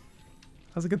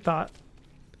 That was a good thought.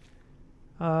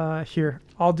 Here.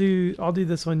 I'll do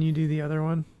this one, you do the other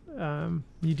one.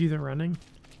 You do the running.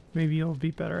 Maybe you'll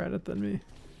be better at it than me.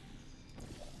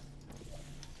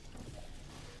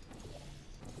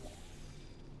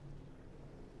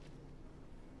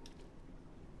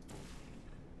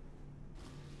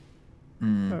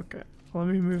 Okay, let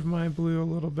me move my blue a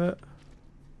little bit.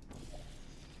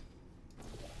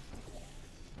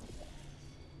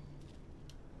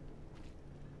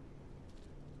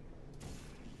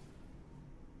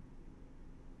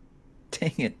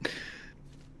 Dang it.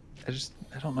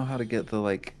 I don't know how to get the,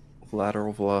 like,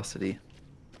 lateral velocity.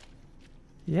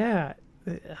 Yeah.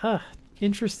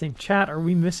 Interesting. Chat, are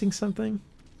we missing something?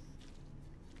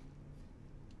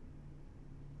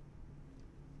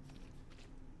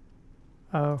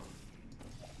 Oh.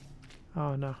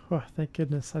 Oh no. Oh, thank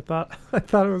goodness. I thought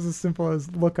it was as simple as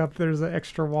look up there's an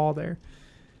extra wall there.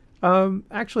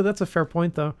 Actually that's a fair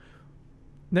point though.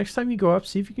 Next time you go up,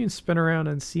 see if you can spin around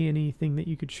and see anything that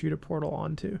you could shoot a portal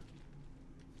onto.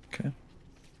 Okay.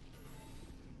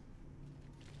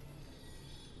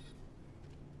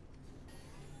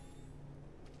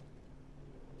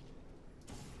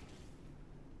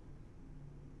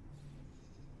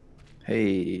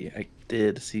 Hey, I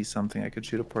did see something I could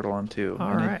shoot a portal onto, All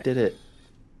and I right. did it.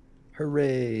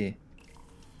 Hooray!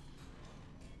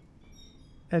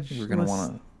 Edgeless. We're gonna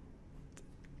want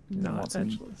not some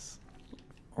edgeless.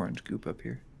 orange goop up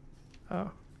here.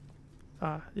 Oh.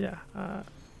 Yeah.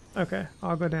 Okay,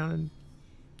 I'll go down and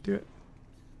do it.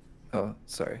 Oh,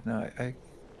 sorry. No, I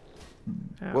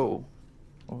Ow. Whoa.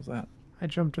 What was that? I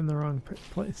jumped in the wrong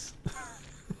place.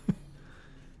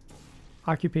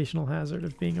 Occupational hazard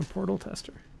of being a portal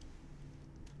tester.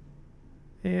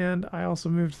 And I also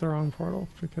moved the wrong portal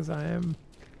because I am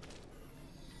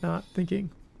not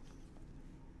thinking.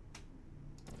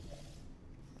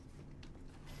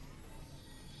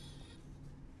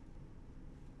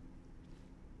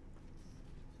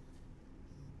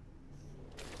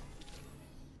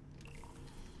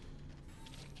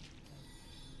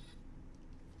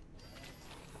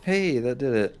 Hey, that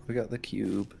did it. We got the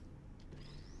cube.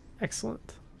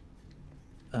 Excellent.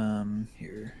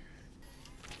 Here.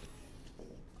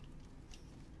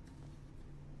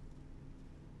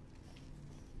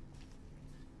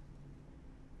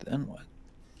 Then what?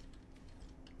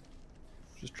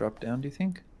 Just drop down, do you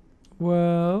think?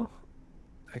 Well,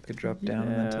 I could drop down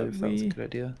and then tell you if that was a we- good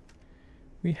idea.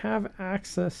 we have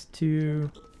access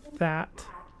to that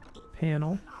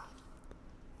panel.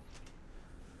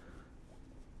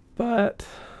 But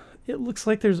it looks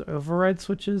like there's override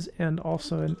switches and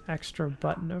also an extra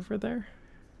button over there.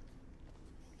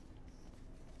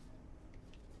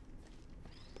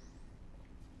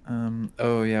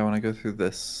 Oh yeah, when I go through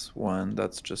this one,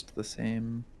 that's just the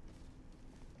same.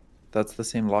 That's the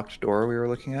same locked door we were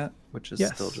looking at, which is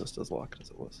Yes. still just as locked as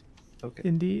it was. Okay.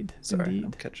 Indeed. Sorry, I'm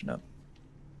Indeed. catching up.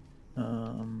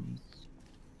 Oh,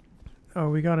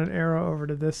 we got an arrow over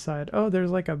to this side. Oh,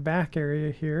 there's like a back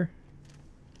area here.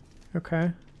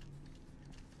 Okay.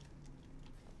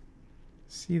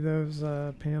 See those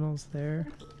panels there?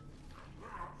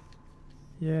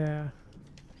 Yeah.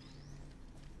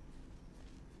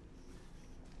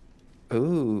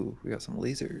 Oh, we got some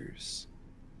lasers.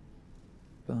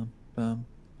 Bum, bum,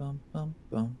 bum, bum,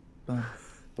 bum, bum,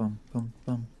 bum, bum,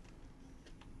 bum.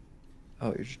 Oh,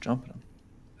 you're just jumping them.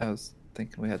 I was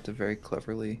thinking we had to very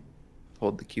cleverly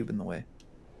hold the cube in the way.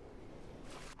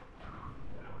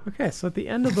 Okay, so at the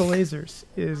end of the lasers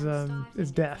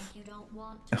is death. You don't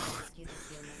want to rescue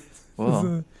the humans.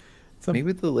 Well, It's a,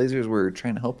 maybe the lasers were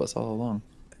trying to help us all along.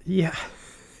 yeah.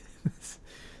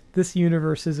 This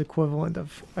universe is equivalent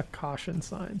of a caution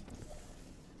sign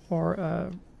or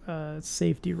a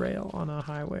safety rail on a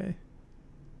highway.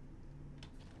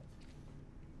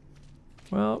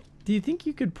 Well, do you think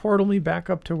you could portal me back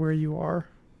up to where you are?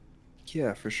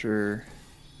 Yeah, for sure.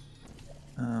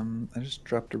 I just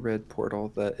dropped a red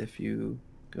portal that if you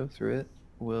go through it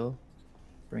will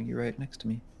bring you right next to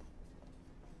me.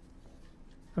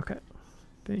 Okay,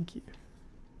 thank you.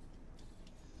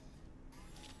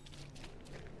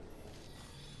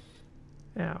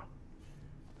 Ow.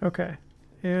 Okay,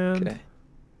 and Okay.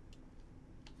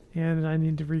 and I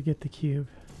need to re-get the cube.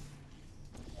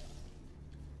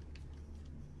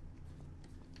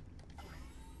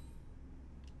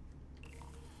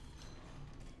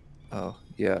 Oh,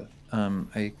 yeah.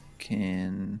 I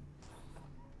can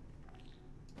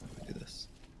do this.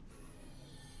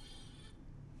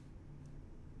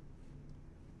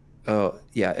 Oh,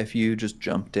 yeah, if you just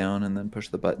jump down and then push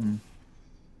the button,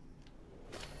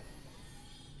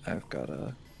 I've got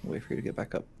a way for you to get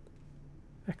back up.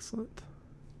 Excellent.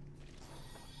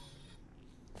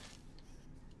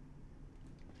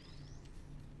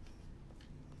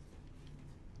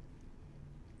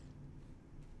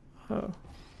 Oh.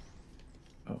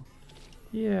 Oh.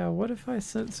 Yeah, what if I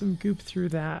sent some goop through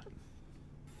that?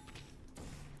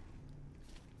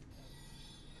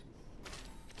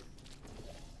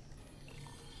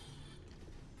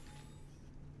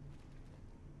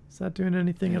 Is that doing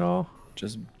anything at all?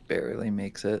 Just barely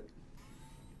makes it.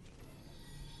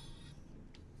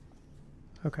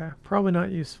 Okay, probably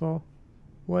not useful.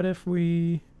 What if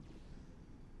we...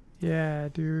 Yeah,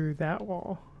 do that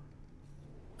wall.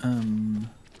 I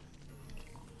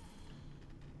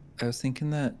was thinking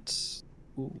that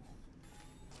ooh,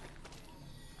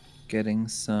 getting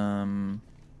some...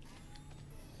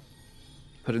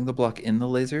 Putting the block in the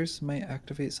lasers might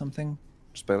activate something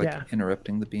just by like Yeah.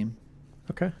 interrupting the beam.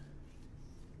 Okay.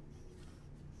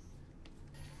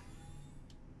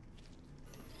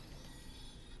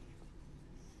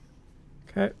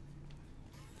 Okay.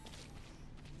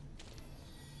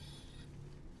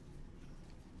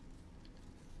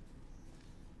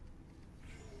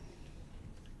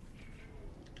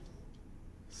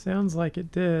 Sounds like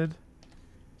it did.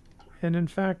 And in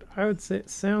fact, I would say it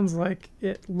sounds like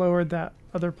it lowered that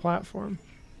other platform.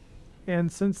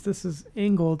 And since this is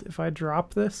angled, if I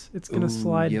drop this, it's going to Ooh,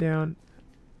 slide yep. down.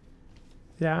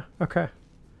 Yeah, okay.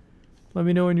 Let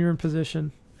me know when you're in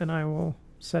position, and I will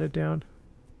set it down.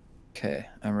 Okay,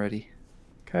 I'm ready.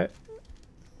 Okay.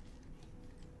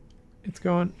 It's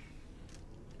going.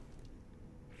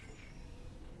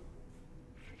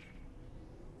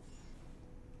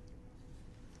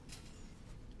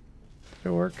 Did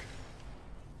it work?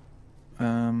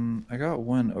 I got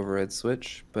one override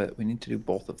switch, but we need to do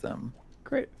both of them.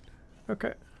 Great.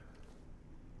 Okay.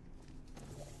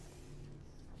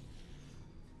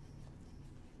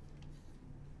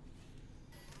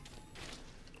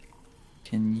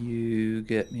 Can you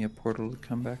get me a portal to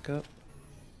come back up?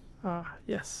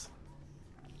 Yes.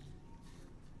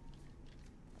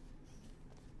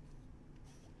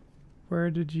 Where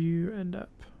did you end up?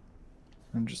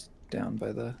 I'm just down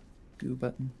by the goo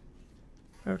button.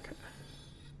 Okay.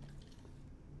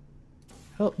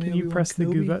 Help me. Can you Obi-Wan press the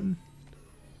goo Kenobi. button?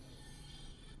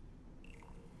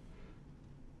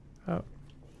 Oh,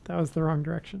 that was the wrong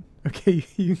direction. Okay,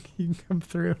 you can come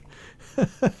through.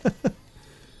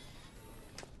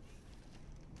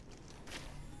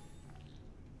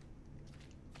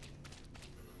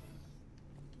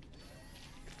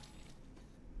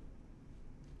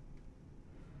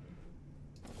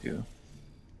 You.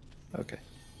 Okay.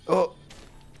 Oh!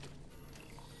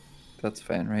 That's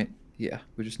fine, right? Yeah,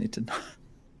 we just need to...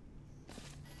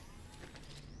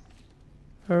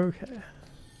 Okay.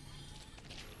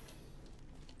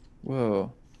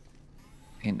 Whoa.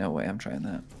 Ain't no way I'm trying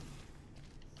that.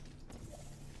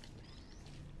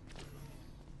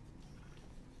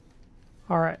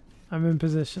 All right, I'm in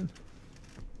position.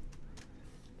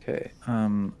 Okay,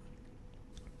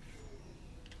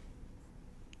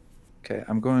 okay,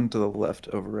 I'm going to the left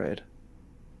override.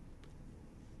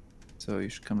 So you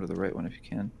should come to the right one if you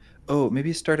can. Oh,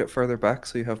 maybe start it farther back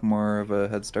so you have more of a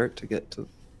head start to get to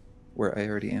where I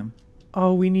already am.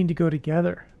 Oh, we need to go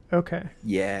together. Okay.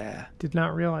 Yeah. Did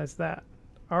not realize that.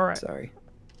 All right. Sorry.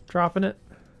 Dropping it.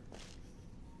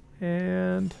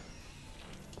 And...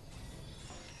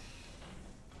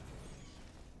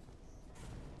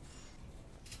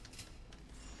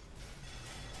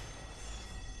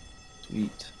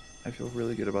 Sweet. I feel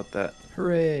really good about that.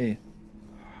 Hooray!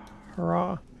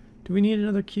 Hurrah. Do we need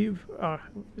another cube?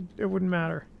 It wouldn't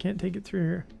matter. Can't take it through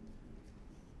here.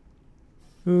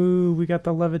 Ooh, we got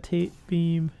the levitate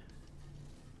beam.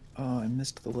 Oh, I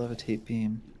missed the levitate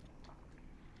beam.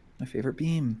 My favorite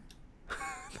beam.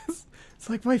 It's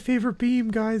like my favorite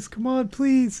beam, guys. Come on,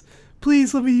 please.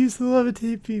 Please let me use the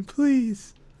levitate beam,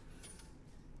 please.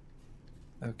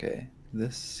 Okay,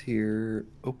 this here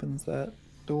opens that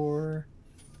door.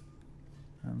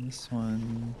 And this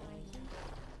one...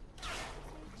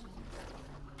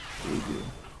 We do.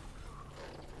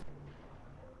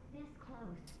 This close.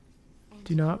 And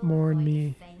Do not you're mourn going to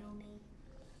me. fail me?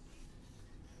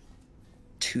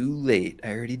 Too late.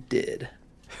 I already did.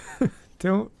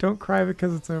 Don't cry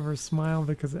because it's over. Smile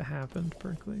because it happened,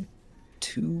 Berkeley.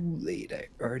 Too late. I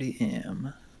already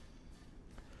am.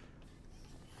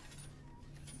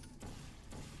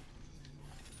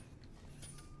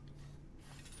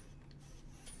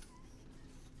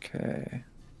 Okay.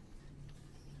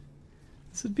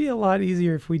 This would be a lot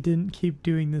easier if we didn't keep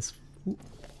doing this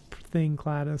thing,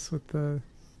 Gladys, with the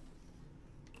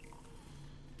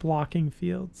blocking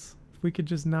fields. If we could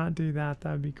just not do that,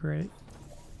 that would be great.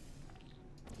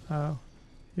 Oh,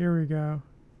 here we go.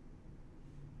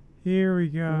 Here we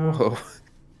go. Whoa.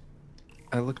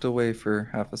 I looked away for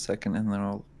half a second and then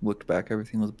I looked back.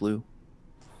 Everything was blue.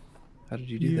 How did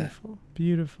you do that?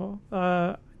 Beautiful,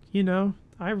 beautiful. You know,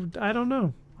 I don't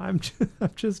know. I'm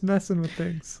just messing with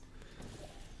things.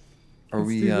 Are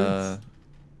we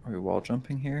wall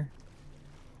jumping here?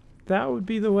 That would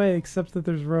be the way, except that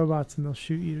there's robots and they'll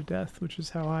shoot you to death, which is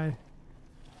how I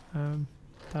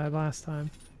died last time.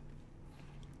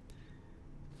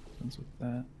 What's with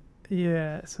that?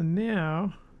 Yeah, so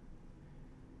now...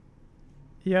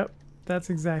 Yep,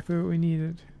 that's exactly what we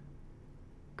needed.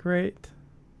 Great.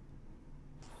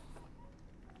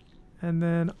 And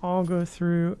then I'll go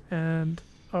through and...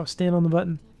 Oh, stand on the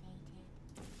button.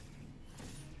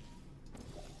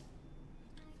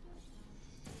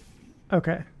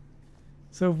 Okay.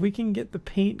 So if we can get the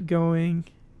paint going...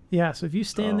 Yeah, so if you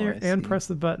stand there and press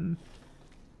the button,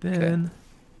 then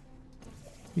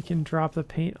we can drop the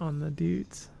paint on the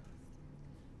dudes.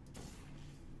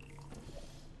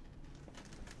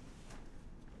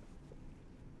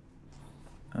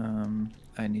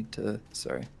 I need to...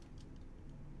 Sorry.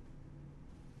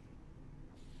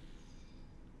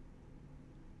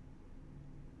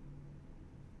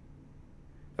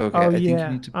 Okay, Oh, I think yeah,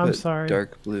 you need to I'm put sorry.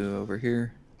 dark blue over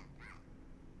here.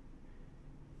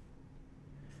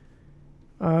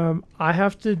 I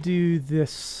have to do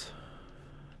this.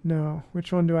 No,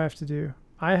 which one do I have to do?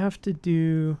 I have to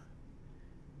do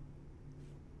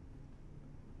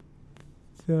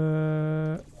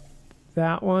that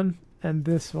one and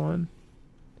this one.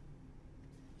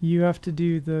 You have to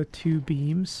do the two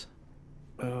beams.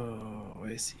 Oh,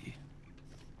 I see.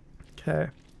 Okay.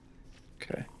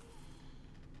 Okay.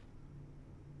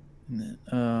 And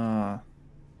then,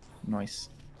 nice.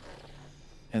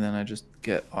 And then I just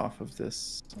get off of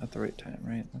this at the right time,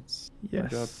 right? That's my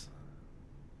job. Yes.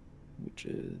 Which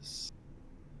is...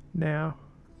 Now.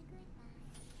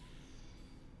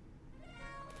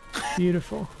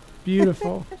 Beautiful.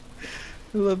 Beautiful.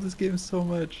 I love this game so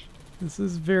much. This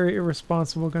is very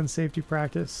irresponsible gun safety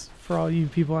practice for all you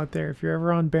people out there. If you're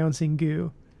ever on bouncing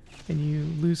goo and you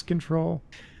lose control,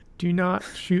 do not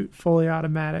shoot fully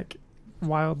automatic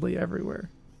wildly everywhere.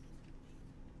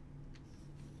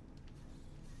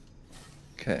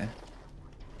 Okay.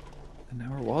 And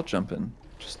now we're wall jumping.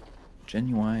 Just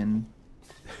genuine.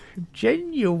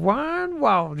 Genuine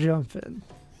wall jumping.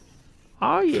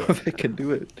 Oh yeah. If I can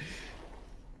do it.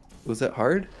 Was that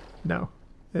hard? No,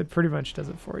 it pretty much does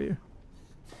it for you.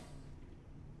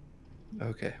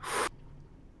 Okay.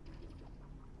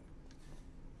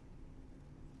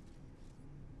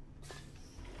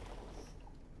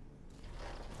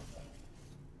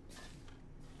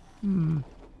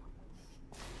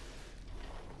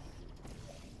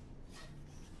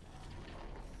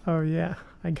 Oh yeah,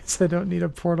 I guess I don't need a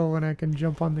portal when I can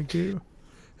jump on the goo.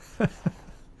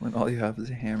 When all you have is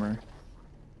a hammer.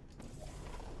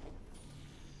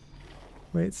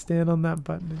 Wait, stand on that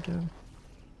button again.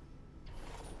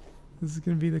 This is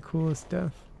gonna be the coolest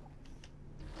death.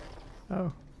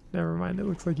 Oh, never mind. It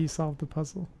looks like you solved the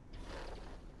puzzle.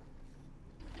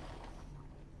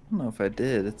 don't know if I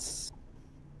did. It's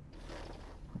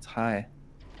high.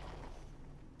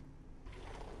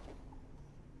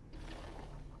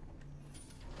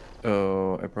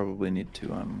 Oh, I probably need to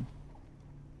do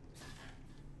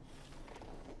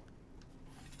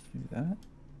that.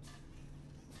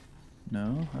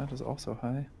 No, that is also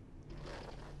high.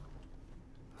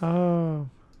 Oh.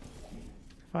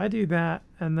 If I do that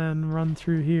and then run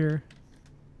through here,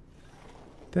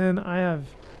 then I have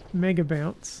mega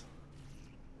bounce.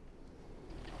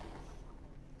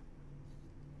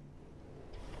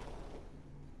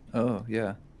 Oh,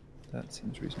 yeah. That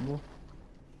seems reasonable.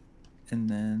 And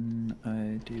then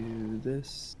I do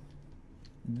this.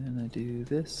 And then I do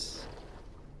this.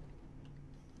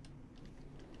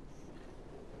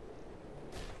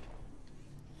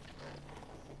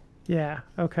 Yeah,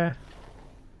 okay.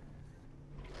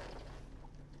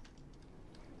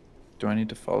 Do I need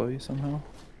to follow you somehow?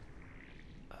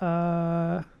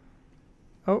 Oh.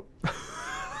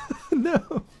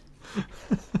 No.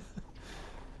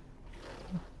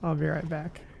 I'll be right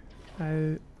back.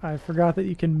 I forgot that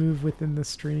you can move within the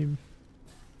stream.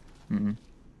 Mm-hmm.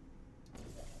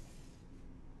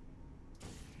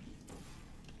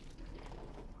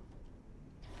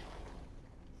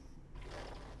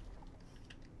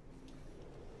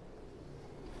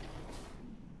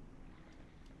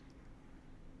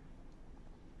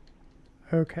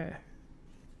 Okay.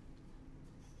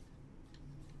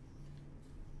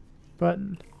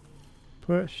 Button.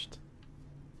 Pushed.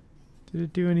 Did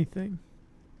it do anything?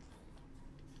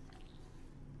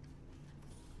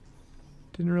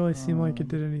 Didn't really seem like it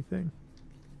did anything.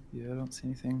 Yeah, I don't see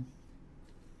anything.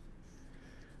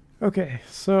 Okay,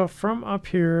 so from up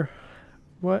here,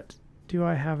 what do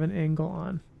I have an angle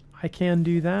on? I can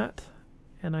do that,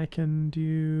 and I can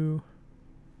do...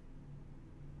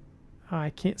 Oh,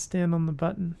 I can't stand on the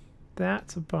button.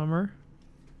 That's a bummer.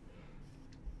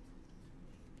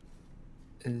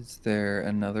 Is there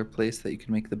another place that you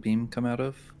can make the beam come out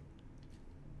of?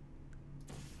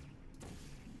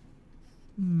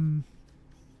 Hmm.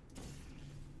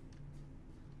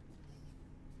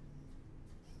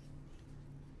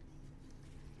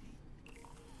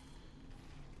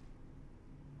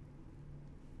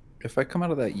 If I come out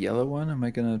of that yellow one, am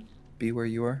I gonna be where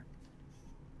you are?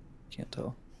 Can't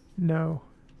tell. No.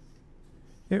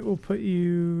 It will put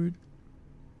you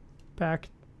back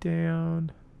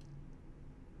down.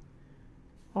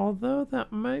 Although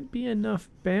that might be enough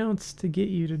bounce to get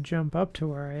you to jump up to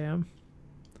where I am.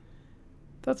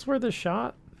 That's worth a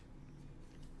shot.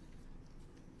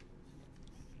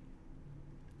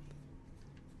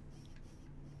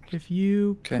 If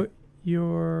you put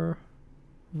your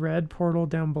red portal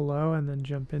down below and then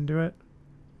jump into it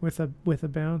with a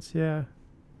bounce, yeah.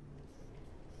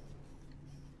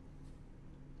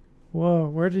 Whoa,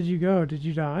 where did you go? Did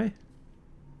you die?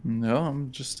 No,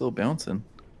 I'm just still bouncing.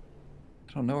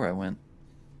 I don't know where I went.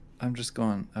 I'm just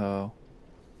going, oh.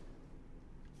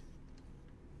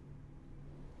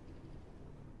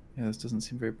 Yeah, this doesn't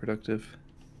seem very productive.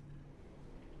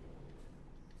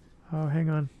 Oh, hang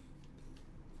on.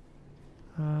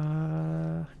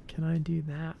 Can I do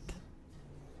that?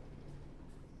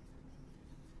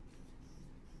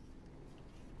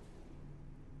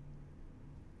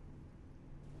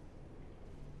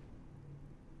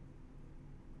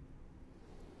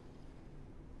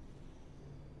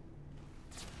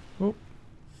 Oh,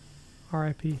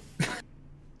 R.I.P.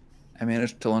 I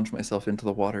managed to launch myself into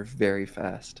the water very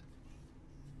fast.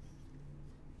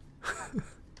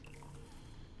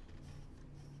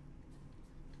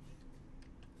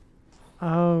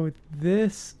 Oh,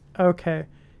 this... Okay.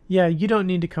 Yeah, you don't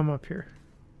need to come up here.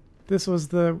 This was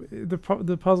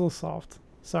the puzzle solved.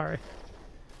 Sorry.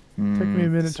 Took me a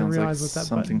minute to realize like what that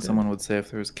something button did. someone would say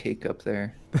if there was cake up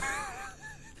there.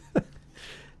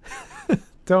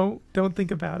 Don't think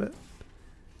about it.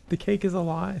 The cake is a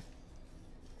lie.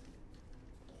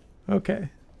 Okay.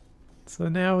 So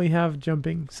now we have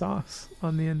jumping sauce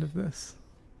on the end of this.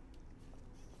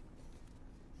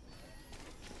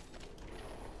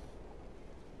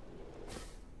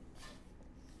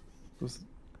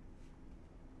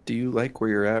 Do you like where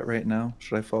you're at right now?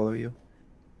 Should I follow you?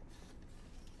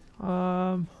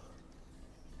 Because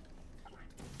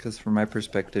from my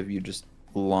perspective, you just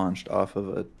launched off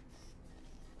of a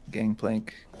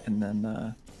gangplank and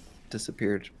then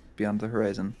disappeared beyond the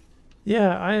horizon.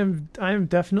 Yeah, I am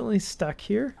definitely stuck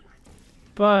here,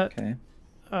 but Okay.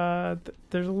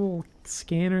 there's a little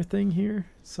scanner thing here,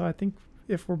 so I think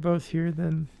if we're both here,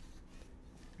 then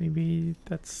maybe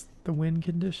that's the win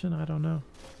condition. I don't know.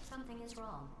 Something is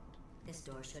wrong. This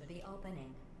door should be opening.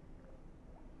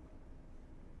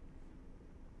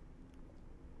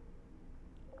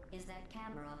 Is that that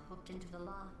camera hooked into the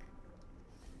lock.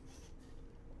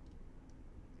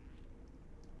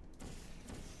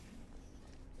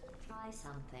 Try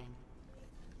something.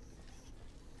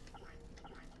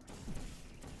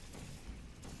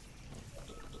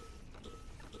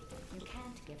 You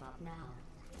can't give up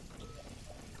now.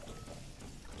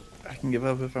 I can give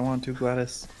up if I want to,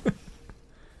 Gladys.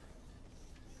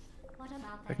 What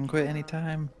about I that can quit camera?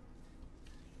 anytime.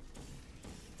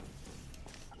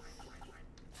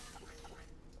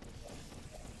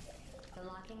 The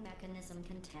locking mechanism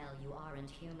can tell you aren't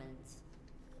humans.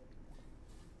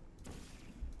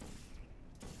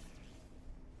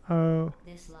 Oh,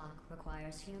 This lock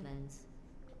requires humans.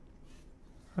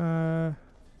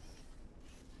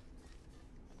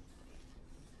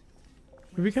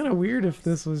 it'd be kind of weird if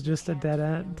this was just a dead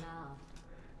end.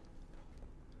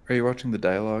 Are you watching the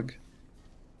dialogue?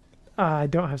 I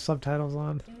don't have subtitles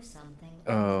on. Do something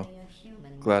Oh, only a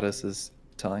human would Gladys do. is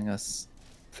telling us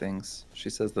things. She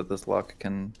says that this lock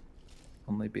can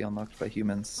only be unlocked by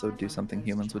humans, so Try do one of something those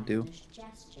humans would do. childish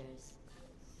gestures.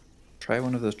 Try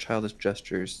one of those childish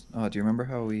gestures. Oh, do you remember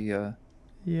how we Yeah,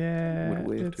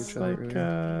 wave to it's each other like,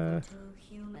 earlier? Equal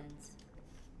to humans.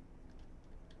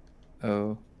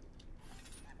 Oh.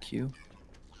 Q?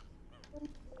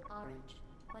 Orange.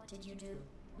 What did you do?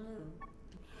 Blue.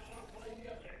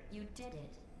 You did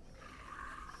it.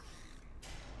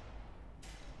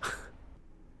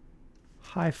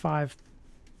 high five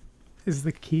is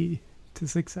the key to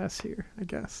success here, I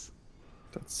guess.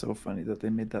 That's so funny that they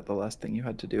made that the last thing you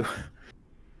had to do.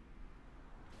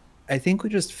 I think we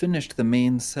just finished the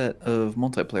main set of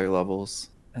multiplayer levels,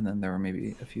 and then there were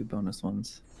maybe a few bonus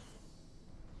ones.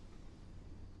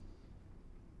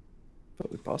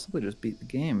 But we possibly just beat the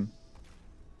game.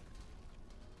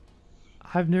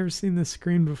 I've never seen this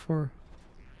screen before.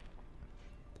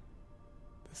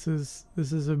 This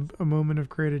is a moment of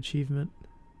great achievement.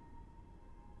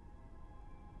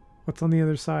 What's on the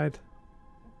other side?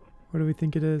 What do we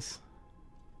think it is?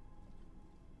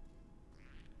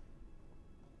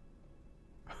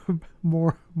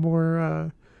 more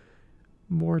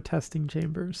testing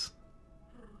chambers.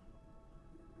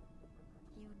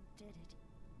 You did it.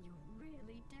 You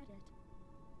really did it.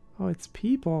 Oh, it's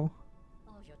people.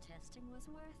 All your testing was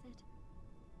worth it.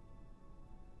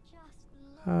 Just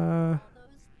look Uh, at all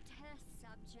those test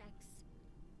subjects.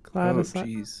 Gladys, Oh,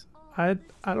 jeez.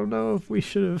 I don't know if we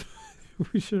should have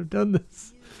we should have done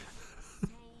this. You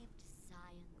saved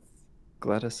science.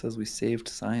 Gladys says we saved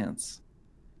science.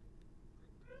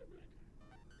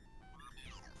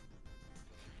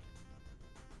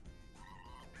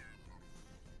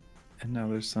 And now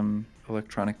there's some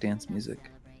electronic dance music.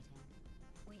 Celebrating.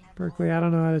 We have Berkeley, all I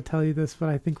don't know how to tell you this, but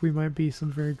I think we might be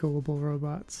some very gullible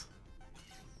robots.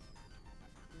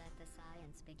 let the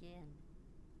science begin.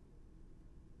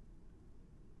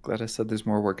 Gladys said there's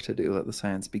more work to do. Let the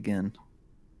science begin.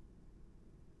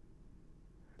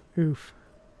 Oof.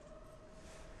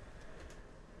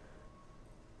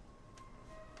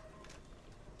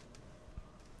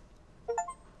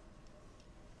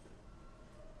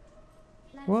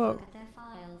 Let's Whoa. look at their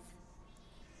files.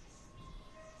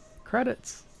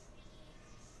 Credits.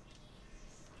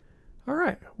 All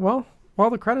right. Well, while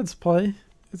the credits play,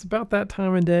 it's about that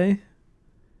time of day.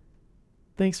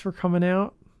 Thanks for coming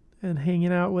out and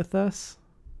hanging out with us.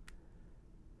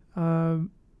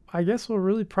 I guess we'll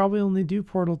really probably only do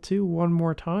Portal 2 one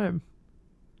more time.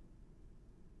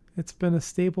 It's been a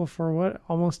staple for what,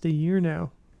 almost a year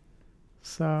now.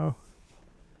 So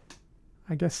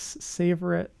I guess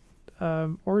savor it,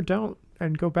 or don't,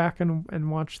 and go back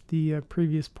and watch the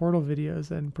previous Portal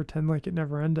videos and pretend like it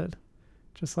never ended.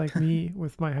 Just like me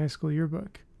with my high school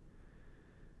yearbook.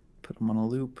 Put them on a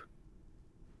loop.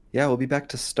 Yeah, we'll be back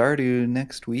to Stardew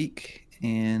next week.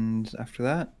 And after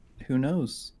that, who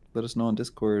knows? Let us know on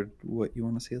Discord what you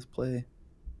want to see us play.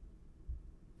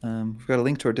 We've got a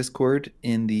link to our Discord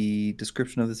in the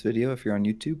description of this video if you're on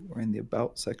YouTube, or in the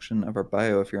About section of our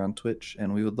bio if you're on Twitch.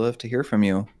 And we would love to hear from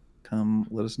you. Come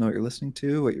let us know what you're listening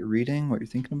to, what you're reading, what you're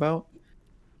thinking about.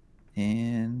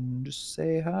 And just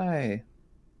say hi.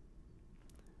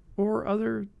 Or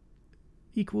other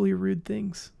equally rude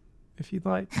things, if you'd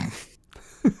like.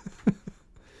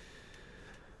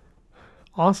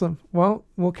 Awesome. Well,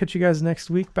 we'll catch you guys next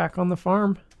week back on the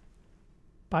farm.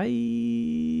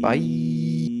 Bye. Bye.